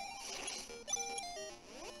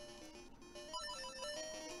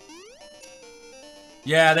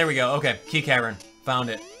 Yeah, there we go. Okay, Key Cavern. Found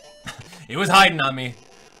it. It was hiding on me.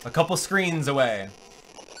 A couple screens away.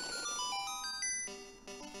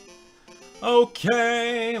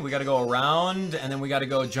 Okay, we gotta go around, and then we gotta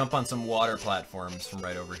go jump on some water platforms from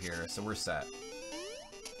right over here, so we're set.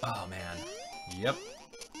 Oh, man. Yep.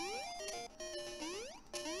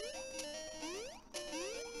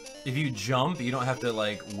 If you jump, you don't have to,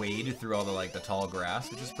 like, wade through all the, like, the tall grass,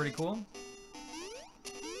 which is pretty cool.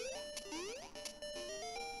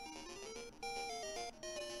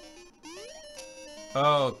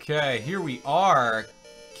 Okay, here we are.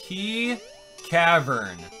 Key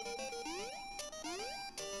Cavern.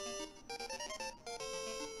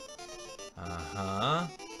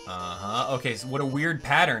 Okay, so what a weird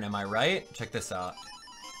pattern, am I right? Check this out.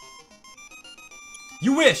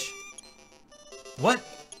 You wish! What?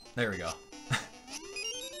 There we go.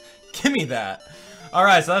 Give me that.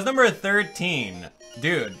 Alright, so that's number 13.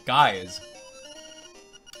 Dude, guys.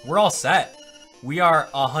 We're all set. We are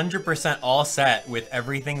 100% all set with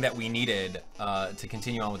everything that we needed to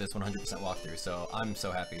continue on with this 100% walkthrough, so I'm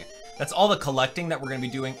so happy. That's all the collecting that we're going to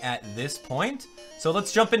be doing at this point. So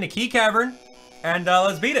let's jump into Key Cavern, and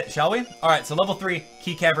let's beat it, shall we? Alright, so level 3,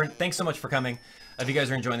 Key Cavern. Thanks so much for coming. If you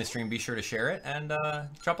guys are enjoying the stream, be sure to share it and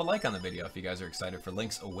drop a like on the video if you guys are excited for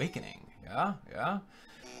Link's Awakening. Yeah, yeah.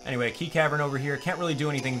 Anyway, Key Cavern over here. Can't really do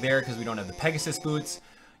anything there because we don't have the Pegasus boots.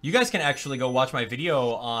 You guys can actually go watch my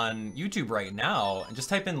video on YouTube right now and just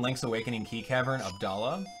type in Link's Awakening Key Cavern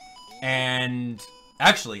Abdallah. And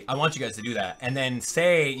actually, I want you guys to do that. And then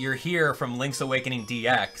say you're here from Link's Awakening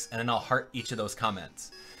DX, and then I'll heart each of those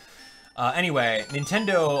comments. Anyway,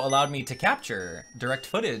 Nintendo allowed me to capture direct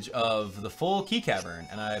footage of the full Key Cavern,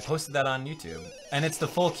 and I posted that on YouTube. And it's the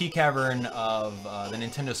full Key Cavern of the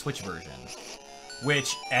Nintendo Switch version,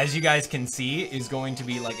 which, as you guys can see, is going to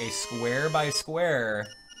be like a square by square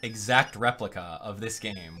exact replica of this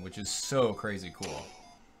game, which is so crazy cool.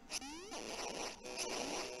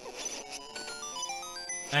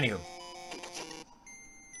 Anywho.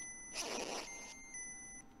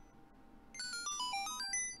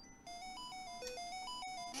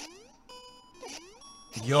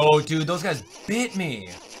 Yo, dude, those guys bit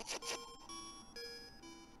me.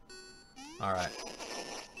 Alright.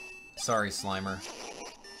 Sorry, Slimer.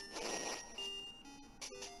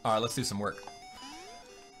 Alright, let's do some work.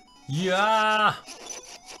 Yeah!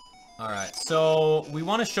 Alright, so we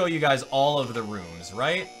want to show you guys all of the rooms,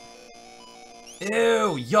 right?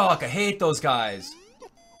 Ew, yuck, I hate those guys.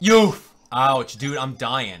 Yoof! Ouch, dude, I'm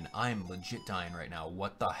dying. I'm legit dying right now.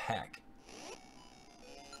 What the heck?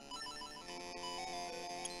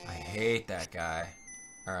 I hate that guy.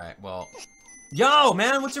 Alright, well... Yo,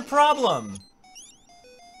 man, what's your problem?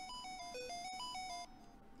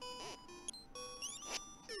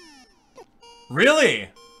 Really?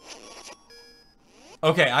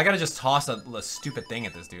 Okay, I gotta just toss a stupid thing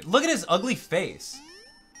at this dude. Look at his ugly face.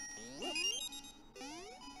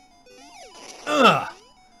 Ugh!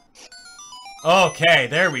 Okay,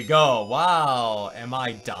 there we go. Wow, am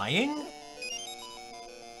I dying?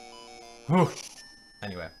 Whew.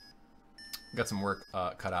 Anyway, got some work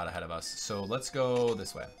cut out ahead of us, so let's go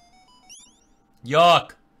this way.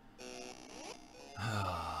 Yuck!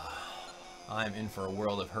 I'm in for a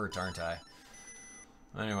world of hurt, aren't I?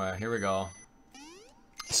 Anyway, here we go.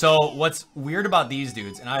 So, what's weird about these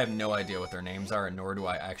dudes, and I have no idea what their names are, and nor do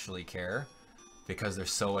I actually care, because they're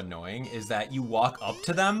so annoying, is that you walk up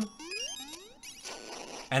to them,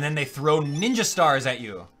 and then they throw ninja stars at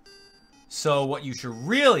you. So what you should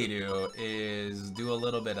really do is do a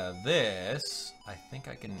little bit of this. I think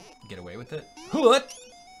I can get away with it. What?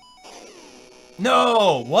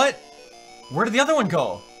 No! What? Where did the other one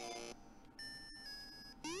go?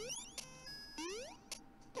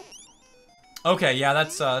 Okay, yeah,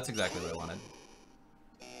 that's exactly what I wanted.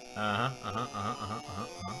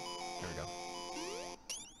 There we go.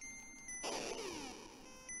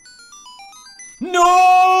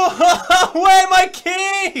 No! Wait, my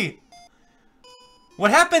key! What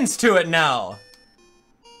happens to it now?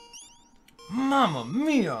 Mamma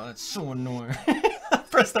mia, that's so annoying.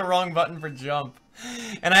 Press the wrong button for jump.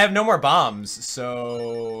 And I have no more bombs,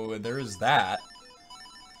 so there's that.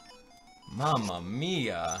 Mamma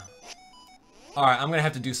mia. Alright, I'm gonna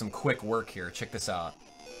have to do some quick work here. Check this out.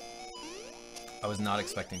 I was not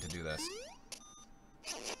expecting to do this.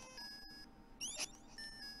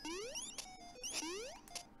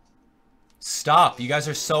 Stop, you guys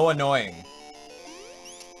are so annoying.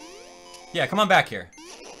 Yeah, come on back here.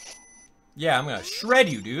 Yeah, I'm gonna shred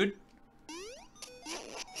you, dude.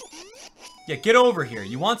 Yeah, get over here.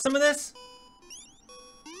 You want some of this?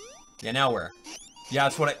 Yeah, now where? Yeah,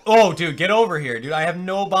 that's what I... Oh, dude, get over here, dude. I have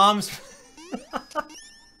no bombs.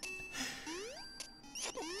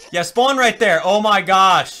 Yeah, spawn right there. Oh my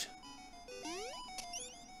gosh.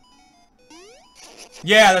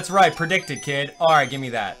 Yeah, that's right. Predicted, kid. Alright, give me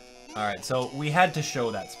that. Alright, so we had to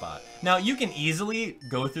show that spot. Now, you can easily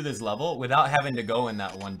go through this level without having to go in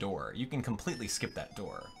that one door. You can completely skip that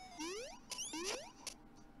door.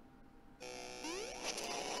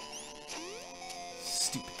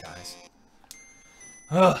 Stupid guys.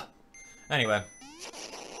 Ugh. Anyway.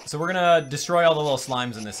 So we're gonna destroy all the little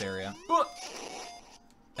slimes in this area.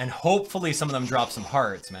 And hopefully some of them drop some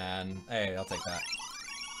hearts, man. Hey, I'll take that.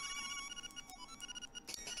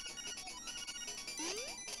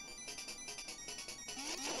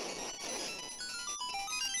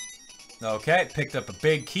 Okay, picked up a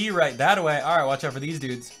big key right that way. Alright, watch out for these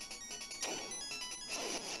dudes.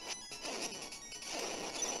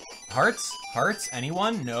 Hearts? Hearts?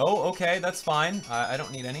 Anyone? No? Okay, that's fine. I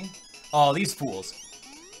don't need any. Oh, these fools.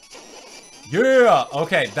 Yeah!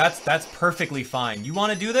 Okay, that's perfectly fine. You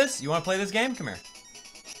want to do this? You want to play this game? Come here.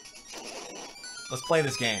 Let's play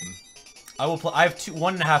this game. I will play. I have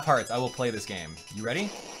 1.5 hearts. I will play this game. You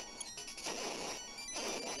ready?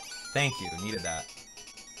 Thank you. Needed that.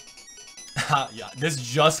 Yeah, this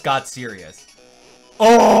just got serious.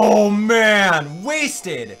 Oh, man!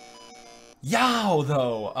 Wasted! Yow,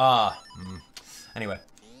 though. Anyway.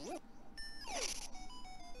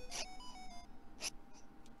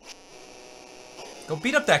 Go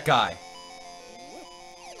beat up that guy.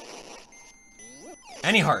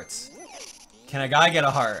 Any hearts? Can a guy get a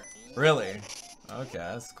heart? Really? Okay,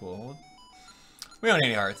 that's cool. We don't need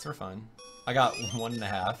any hearts. We're fine. I got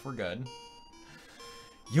 1.5. We're good.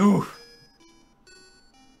 You.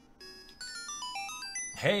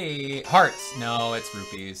 Hey, hearts. No, it's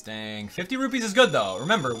rupees. Dang. 50 rupees is good, though.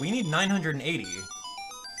 Remember, we need 980.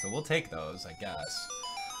 So we'll take those, I guess.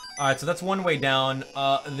 Alright, so that's one way down.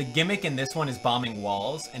 The gimmick in this one is bombing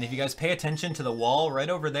walls. And if you guys pay attention to the wall right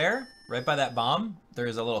over there, right by that bomb,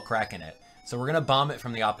 there's a little crack in it. So we're going to bomb it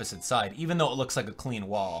from the opposite side, even though it looks like a clean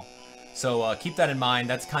wall. So keep that in mind.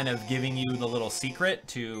 That's kind of giving you the little secret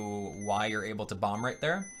to why you're able to bomb right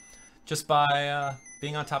there. Just by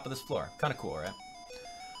being on top of this floor. Kind of cool, right?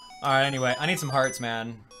 Alright, anyway, I need some hearts,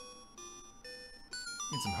 man.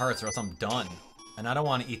 I need some hearts or else I'm done. And I don't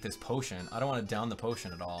want to eat this potion. I don't want to down the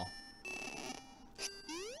potion at all.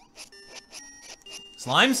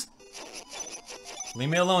 Slimes? Leave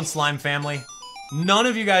me alone, slime family. None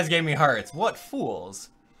of you guys gave me hearts. What fools.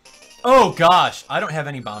 Oh gosh, I don't have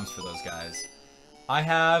any bombs for those guys. I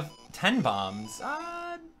have 10 bombs.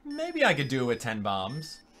 Maybe I could do it with 10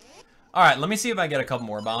 bombs. Alright, let me see if I get a couple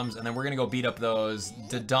more bombs, and then we're gonna go beat up those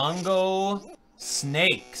Dodongo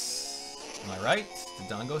snakes. Am I right?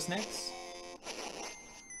 Dodongo snakes?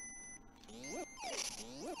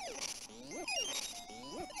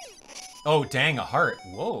 Oh, dang, a heart.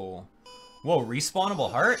 Whoa. Whoa,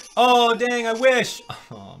 respawnable heart? Oh, dang, I wish.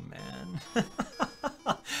 Oh, man.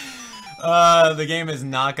 The game is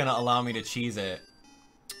not gonna allow me to cheese it.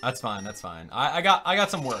 That's fine, that's fine. I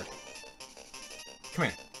got some work. Come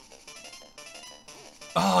here.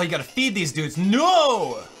 Oh, you gotta feed these dudes.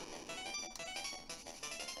 No!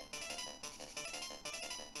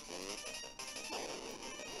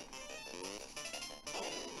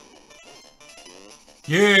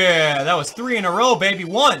 Yeah, that was 3 in a row, baby.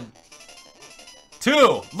 1,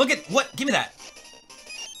 2. Look at what? Give me that.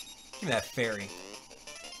 Give me that fairy.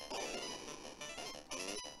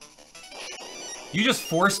 You just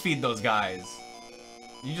force feed those guys.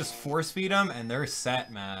 You just force feed them and they're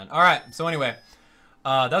set, man. All right. So anyway,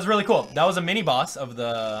 that was really cool. That was a mini boss of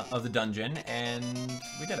the dungeon, and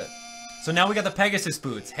we did it. So now we got the Pegasus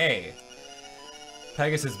boots. Hey.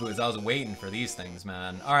 Pegasus boots. I was waiting for these things,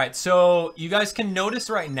 man. All right, so you guys can notice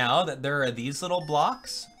right now that there are these little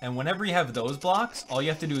blocks, and whenever you have those blocks, all you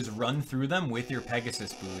have to do is run through them with your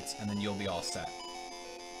Pegasus boots, and then you'll be all set.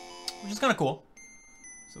 Which is kind of cool.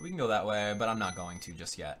 So we can go that way, but I'm not going to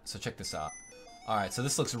just yet. So check this out. All right, so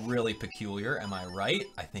this looks really peculiar. Am I right?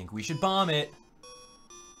 I think we should bomb it.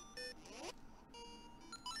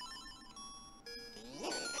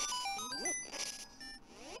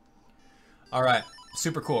 All right.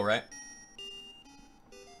 Super cool, right?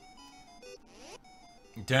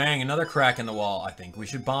 Dang, another crack in the wall. I think we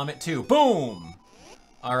should bomb it too. Boom!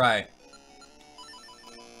 Alright.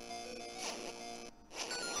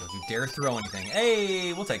 Don't you dare throw anything.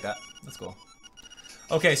 Hey, we'll take that. That's cool.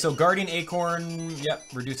 Okay, so Guardian Acorn, yep,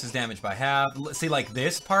 reduces damage by half. See, like,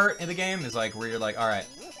 this part of the game is like where you're like, alright,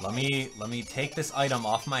 let me take this item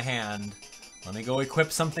off my hand. Let me go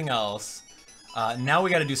equip something else. Now we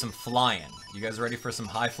gotta do some flying. You guys ready for some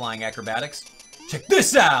high-flying acrobatics? Check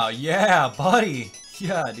this out! Yeah, buddy!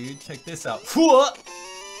 Yeah, dude, check this out.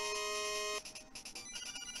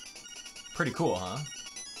 Pretty cool, huh?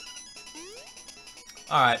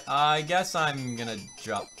 Alright, I guess I'm gonna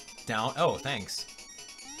drop down. Oh, thanks.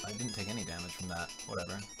 I didn't take any damage from that.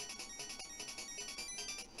 Whatever. How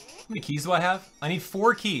many keys do I have? I need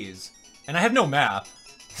 4 keys. And I have no map.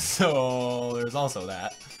 So, there's also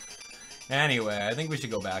that. Anyway, I think we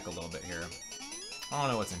should go back a little bit here. I don't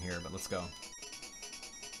know what's in here, but let's go.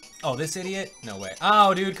 Oh, this idiot? No way.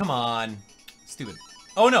 Oh, dude, come on. Stupid.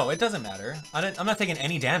 Oh, no, it doesn't matter. I'm not taking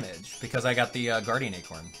any damage because I got the Guardian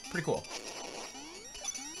Acorn. Pretty cool.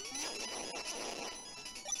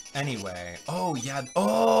 Anyway. Oh, yeah.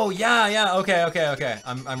 Oh, yeah. Okay.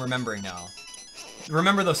 I'm remembering now.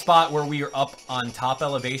 Remember the spot where we were up on top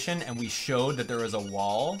elevation and we showed that there was a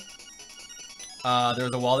wall? There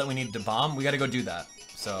was a wall that we needed to bomb. We gotta go do that.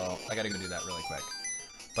 So, I gotta go do that really quick.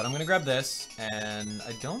 But I'm gonna grab this, and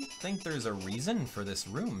I don't think there's a reason for this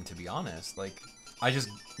room, to be honest. Like, I just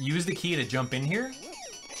used the key to jump in here.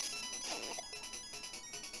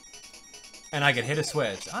 And I could hit a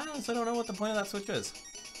switch. I honestly don't know what the point of that switch is.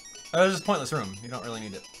 Oh, it's just a pointless room. You don't really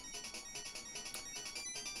need it.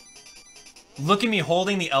 Look at me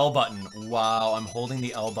holding the L button. Wow, I'm holding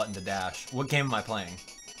the L button to dash. What game am I playing?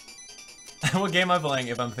 What game am I playing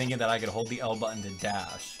if I'm thinking that I could hold the L button to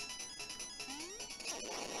dash?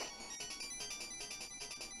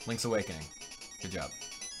 Link's Awakening. Good job.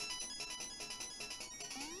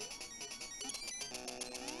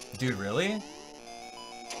 Dude, really?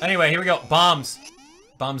 Anyway, here we go. Bombs.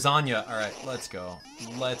 Bombzanya. Alright, let's go.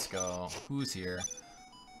 Let's go. Who's here?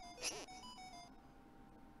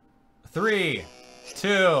 3,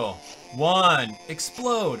 2, 1.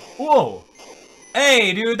 Explode. Whoa.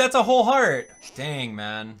 Hey, dude, that's a whole heart. Dang,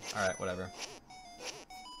 man. Alright, whatever.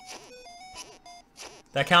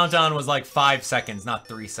 That countdown was like 5 seconds, not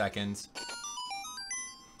 3 seconds.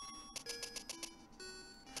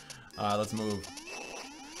 Let's move.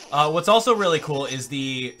 What's also really cool is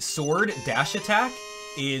the sword dash attack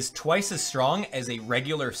is twice as strong as a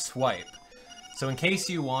regular swipe. So in case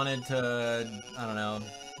you wanted to, I don't know,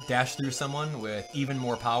 dash through someone with even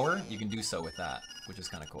more power, you can do so with that, which is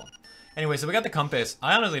kind of cool. Anyway, so we got the compass.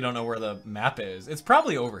 I honestly don't know where the map is. It's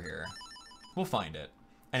probably over here. We'll find it.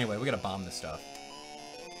 Anyway, we gotta bomb this stuff.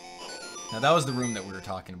 Now that was the room that we were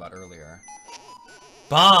talking about earlier.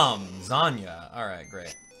 Bomb! Zanya. Alright,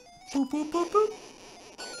 great. Boop, boop, boop, boop.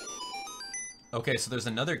 Okay, so there's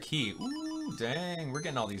another key. Ooh, dang, we're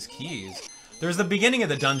getting all these keys. There's the beginning of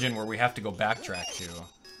the dungeon where we have to go backtrack to.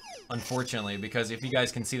 Unfortunately, because if you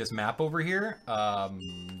guys can see this map over here,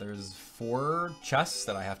 there's 4 chests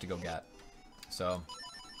that I have to go get. So,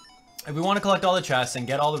 if we want to collect all the chests and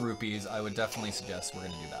get all the rupees, I would definitely suggest we're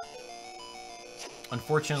going to do that.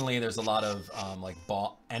 Unfortunately, there's a lot of, like,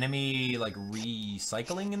 enemy, like,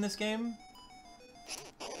 recycling in this game.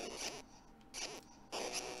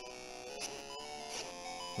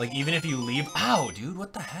 Like, even if you leave... Ow, dude,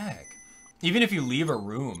 what the heck? Even if you leave a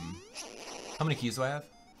room... How many keys do I have?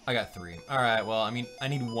 I got 3. Alright, well, I mean, I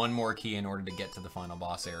need 1 more key in order to get to the final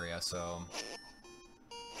boss area, so...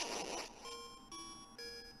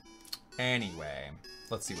 Anyway,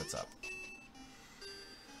 let's see what's up.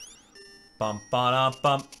 Bump ba da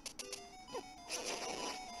bump.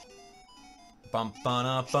 Bump ba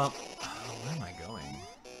da bump. Oh, where am I going?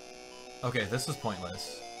 Okay, this was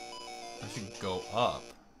pointless. I should go up.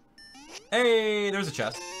 Hey, there's a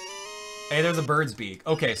chest. Hey, there's a bird's beak.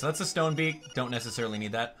 Okay, so that's a stone beak. Don't necessarily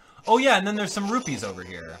need that. Oh yeah, and then there's some rupees over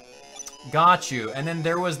here. Got you. And then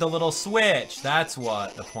there was the little switch. That's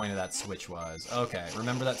what the point of that switch was. Okay,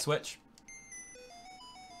 remember that switch?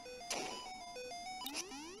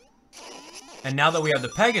 And now that we have the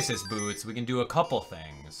Pegasus boots, we can do a couple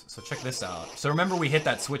things. So check this out. So remember we hit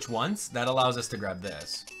that switch once? That allows us to grab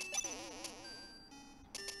this.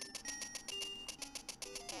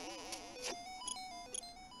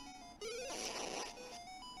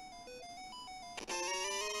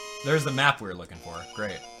 There's the map we were looking for.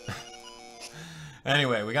 Great.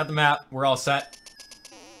 Anyway, we got the map. We're all set.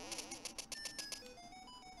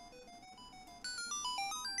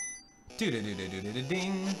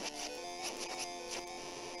 Doo-doo-doo-doo-doo-ding.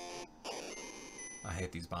 I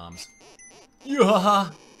hate these bombs.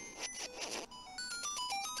 Yeah.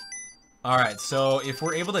 Alright, so if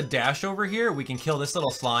we're able to dash over here, we can kill this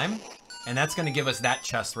little slime. And that's going to give us that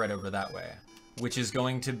chest right over that way. Which is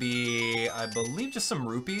going to be, I believe, just some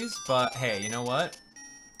rupees. But hey, you know what?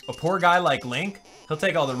 A poor guy like Link, he'll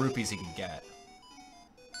take all the rupees he can get.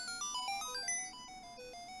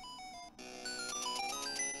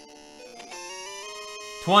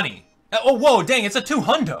 $20. Oh, whoa, dang, it's a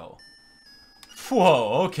 200.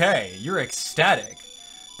 Whoa, okay, you're ecstatic.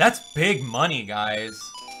 That's big money, guys.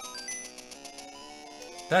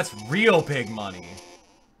 That's real big money.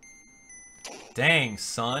 Dang,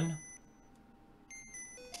 son.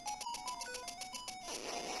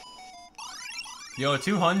 Yo,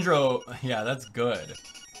 200, yeah, that's good.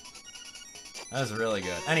 That's really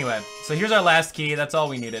good. Anyway, so here's our last key. That's all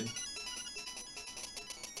we needed.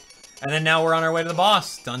 And then now we're on our way to the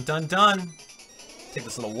boss. Dun, dun, dun. Take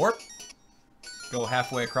this little warp. Go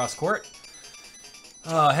halfway across court.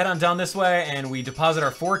 Head on down this way, and we deposit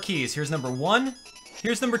our 4 keys. Here's number 1.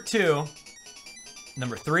 Here's number 2.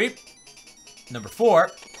 Number 3. Number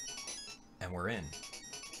 4. And we're in.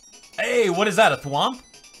 Hey, what is that, a thwomp?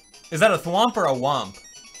 Is that a thwomp or a womp?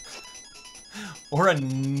 Or a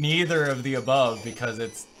neither of the above, because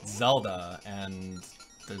it's Zelda, and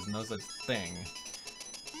there's no such thing.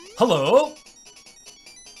 Hello?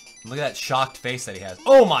 Look at that shocked face that he has.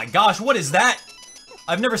 Oh my gosh, what is that?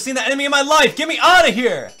 I've never seen that enemy in my life! Get me out of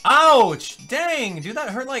here! Ouch! Dang, dude, that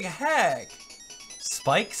hurt like heck.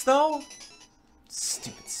 Spikes, though?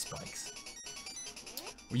 Stupid spikes.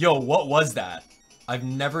 Yo, what was that? I've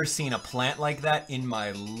never seen a plant like that in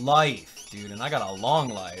my life, dude, and I got a long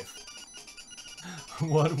life.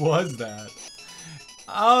 What was that?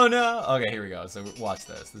 Oh no! Okay, here we go. So watch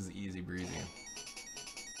this. This is easy breezy.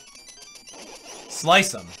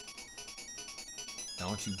 Slice him.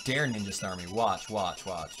 Don't you dare Ninja Star me. Watch, watch,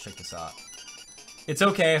 watch. Check this out. It's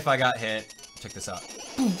okay if I got hit. Check this out.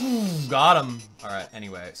 Got him. Alright,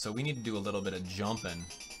 anyway. So we need to do a little bit of jumping.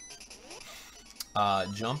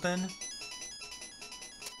 Jumping.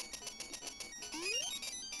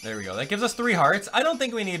 There we go. That gives us 3 hearts. I don't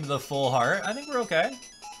think we need the full heart. I think we're okay.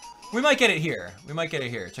 We might get it here. We might get it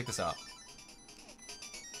here. Check this out.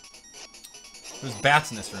 There's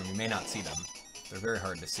bats in this room. You may not see them. They're very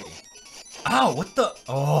hard to see. Ow! What the?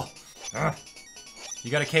 Oh! Ugh. You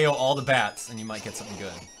gotta KO all the bats, and you might get something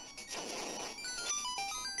good.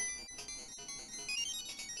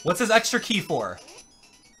 What's this extra key for?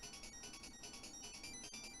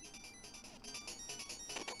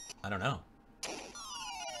 I don't know.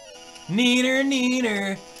 Neener,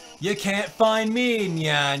 neener, you can't find me,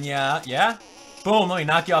 nya, nya. Yeah? Boom, let me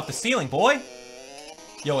knock you off the ceiling, boy.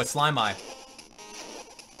 Yo, it's Slime Eye.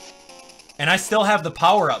 And I still have the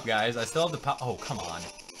power up, guys. I still have the power. Oh, come on.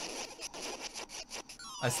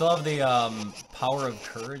 I still have the power of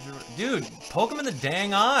courage. Dude, poke him in the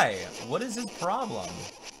dang eye. What is his problem?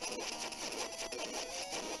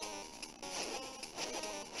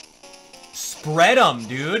 Spread him,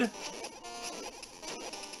 dude.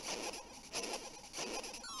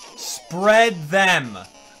 Spread them.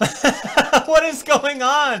 What is going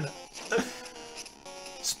on?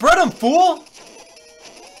 Spread them, fool.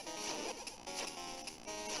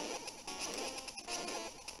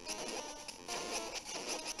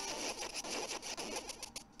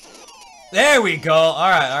 There we go. All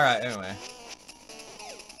right, anyway.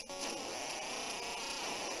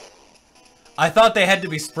 I thought they had to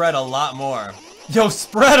be spread a lot more. Yo,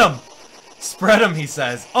 spread them. Spread them, he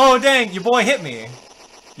says. Oh, dang, your boy hit me.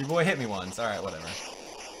 Your boy hit me once. All right, whatever.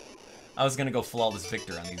 I was gonna go flawless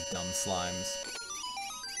victor on these dumb slimes.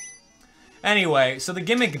 Anyway, so the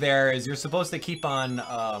gimmick there is you're supposed to keep on,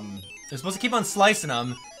 slicing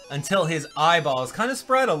them until his eyeballs kind of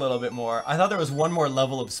spread a little bit more. I thought there was one more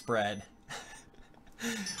level of spread.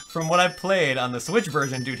 From what I played on the Switch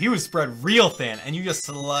version, dude, he was spread real thin, and you just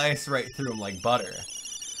slice right through him like butter.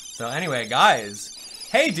 So anyway, guys,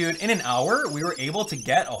 hey, dude, in an hour, we were able to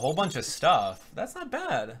get a whole bunch of stuff. That's not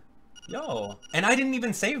bad. Yo. And I didn't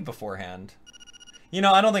even save beforehand. You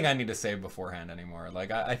know, I don't think I need to save beforehand anymore. Like,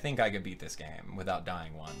 I think I could beat this game without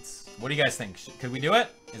dying once. What do you guys think? Could we do it?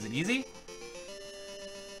 Is it easy?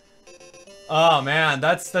 Oh, man,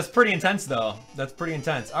 that's pretty intense, though. That's pretty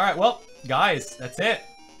intense. All right, well, guys, that's it.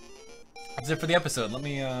 That's it for the episode. Let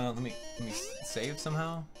me save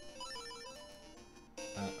somehow.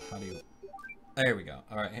 How do you... There we go.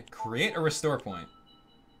 All right, hit create a restore point.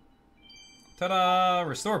 Ta-da!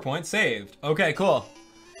 Restore point saved. Okay, cool.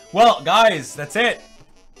 Well, guys, that's it.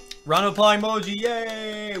 Round of applause emoji,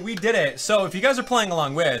 yay! We did it. So if you guys are playing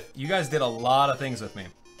along with, you guys did a lot of things with me,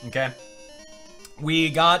 okay? We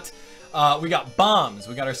got bombs,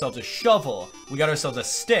 we got ourselves a shovel, we got ourselves a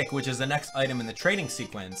stick, which is the next item in the trading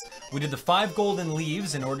sequence. We did the 5 golden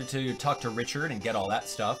leaves in order to talk to Richard and get all that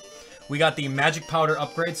stuff. We got the magic powder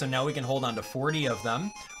upgrade, so now we can hold on to 40 of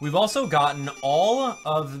them. We've also gotten all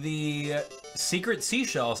of the secret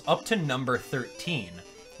seashells up to number 13,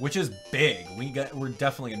 which is big. We're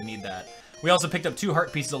definitely gonna need that. We also picked up 2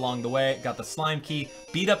 heart pieces along the way, got the slime key,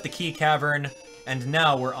 beat up the key cavern, and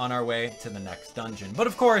now we're on our way to the next dungeon. But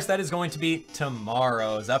of course, that is going to be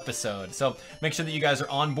tomorrow's episode. So make sure that you guys are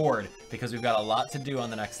on board because we've got a lot to do on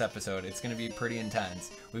the next episode. It's going to be pretty intense.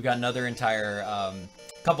 We've got another entire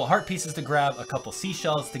couple heart pieces to grab, a couple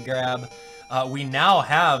seashells to grab. We now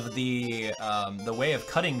have the way of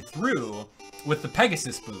cutting through with the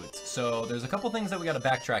Pegasus boots. So there's a couple things that we got to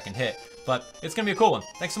backtrack and hit, but it's going to be a cool one.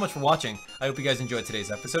 Thanks so much for watching. I hope you guys enjoyed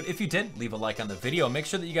today's episode. If you did, leave a like on the video. Make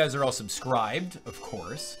sure that you guys are all subscribed, of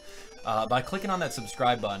course, by clicking on that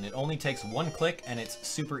subscribe button. It only takes 1 click and it's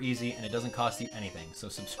super easy and it doesn't cost you anything. So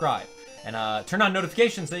subscribe and turn on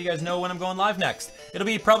notifications so you guys know when I'm going live next. It'll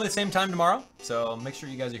be probably the same time tomorrow, so make sure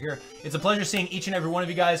you guys are here. It's a pleasure seeing each and every one of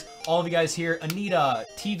you guys, all of you guys here. Anita,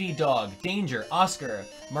 TV Dog, Danger, Oscar,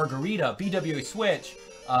 Margarita, BWA Switch.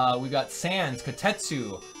 We've got Sans,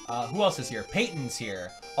 Kotetsu. Who else is here? Peyton's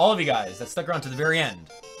here. All of you guys that stuck around to the very end.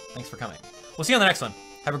 Thanks for coming. We'll see you on the next one.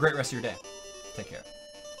 Have a great rest of your day. Take care.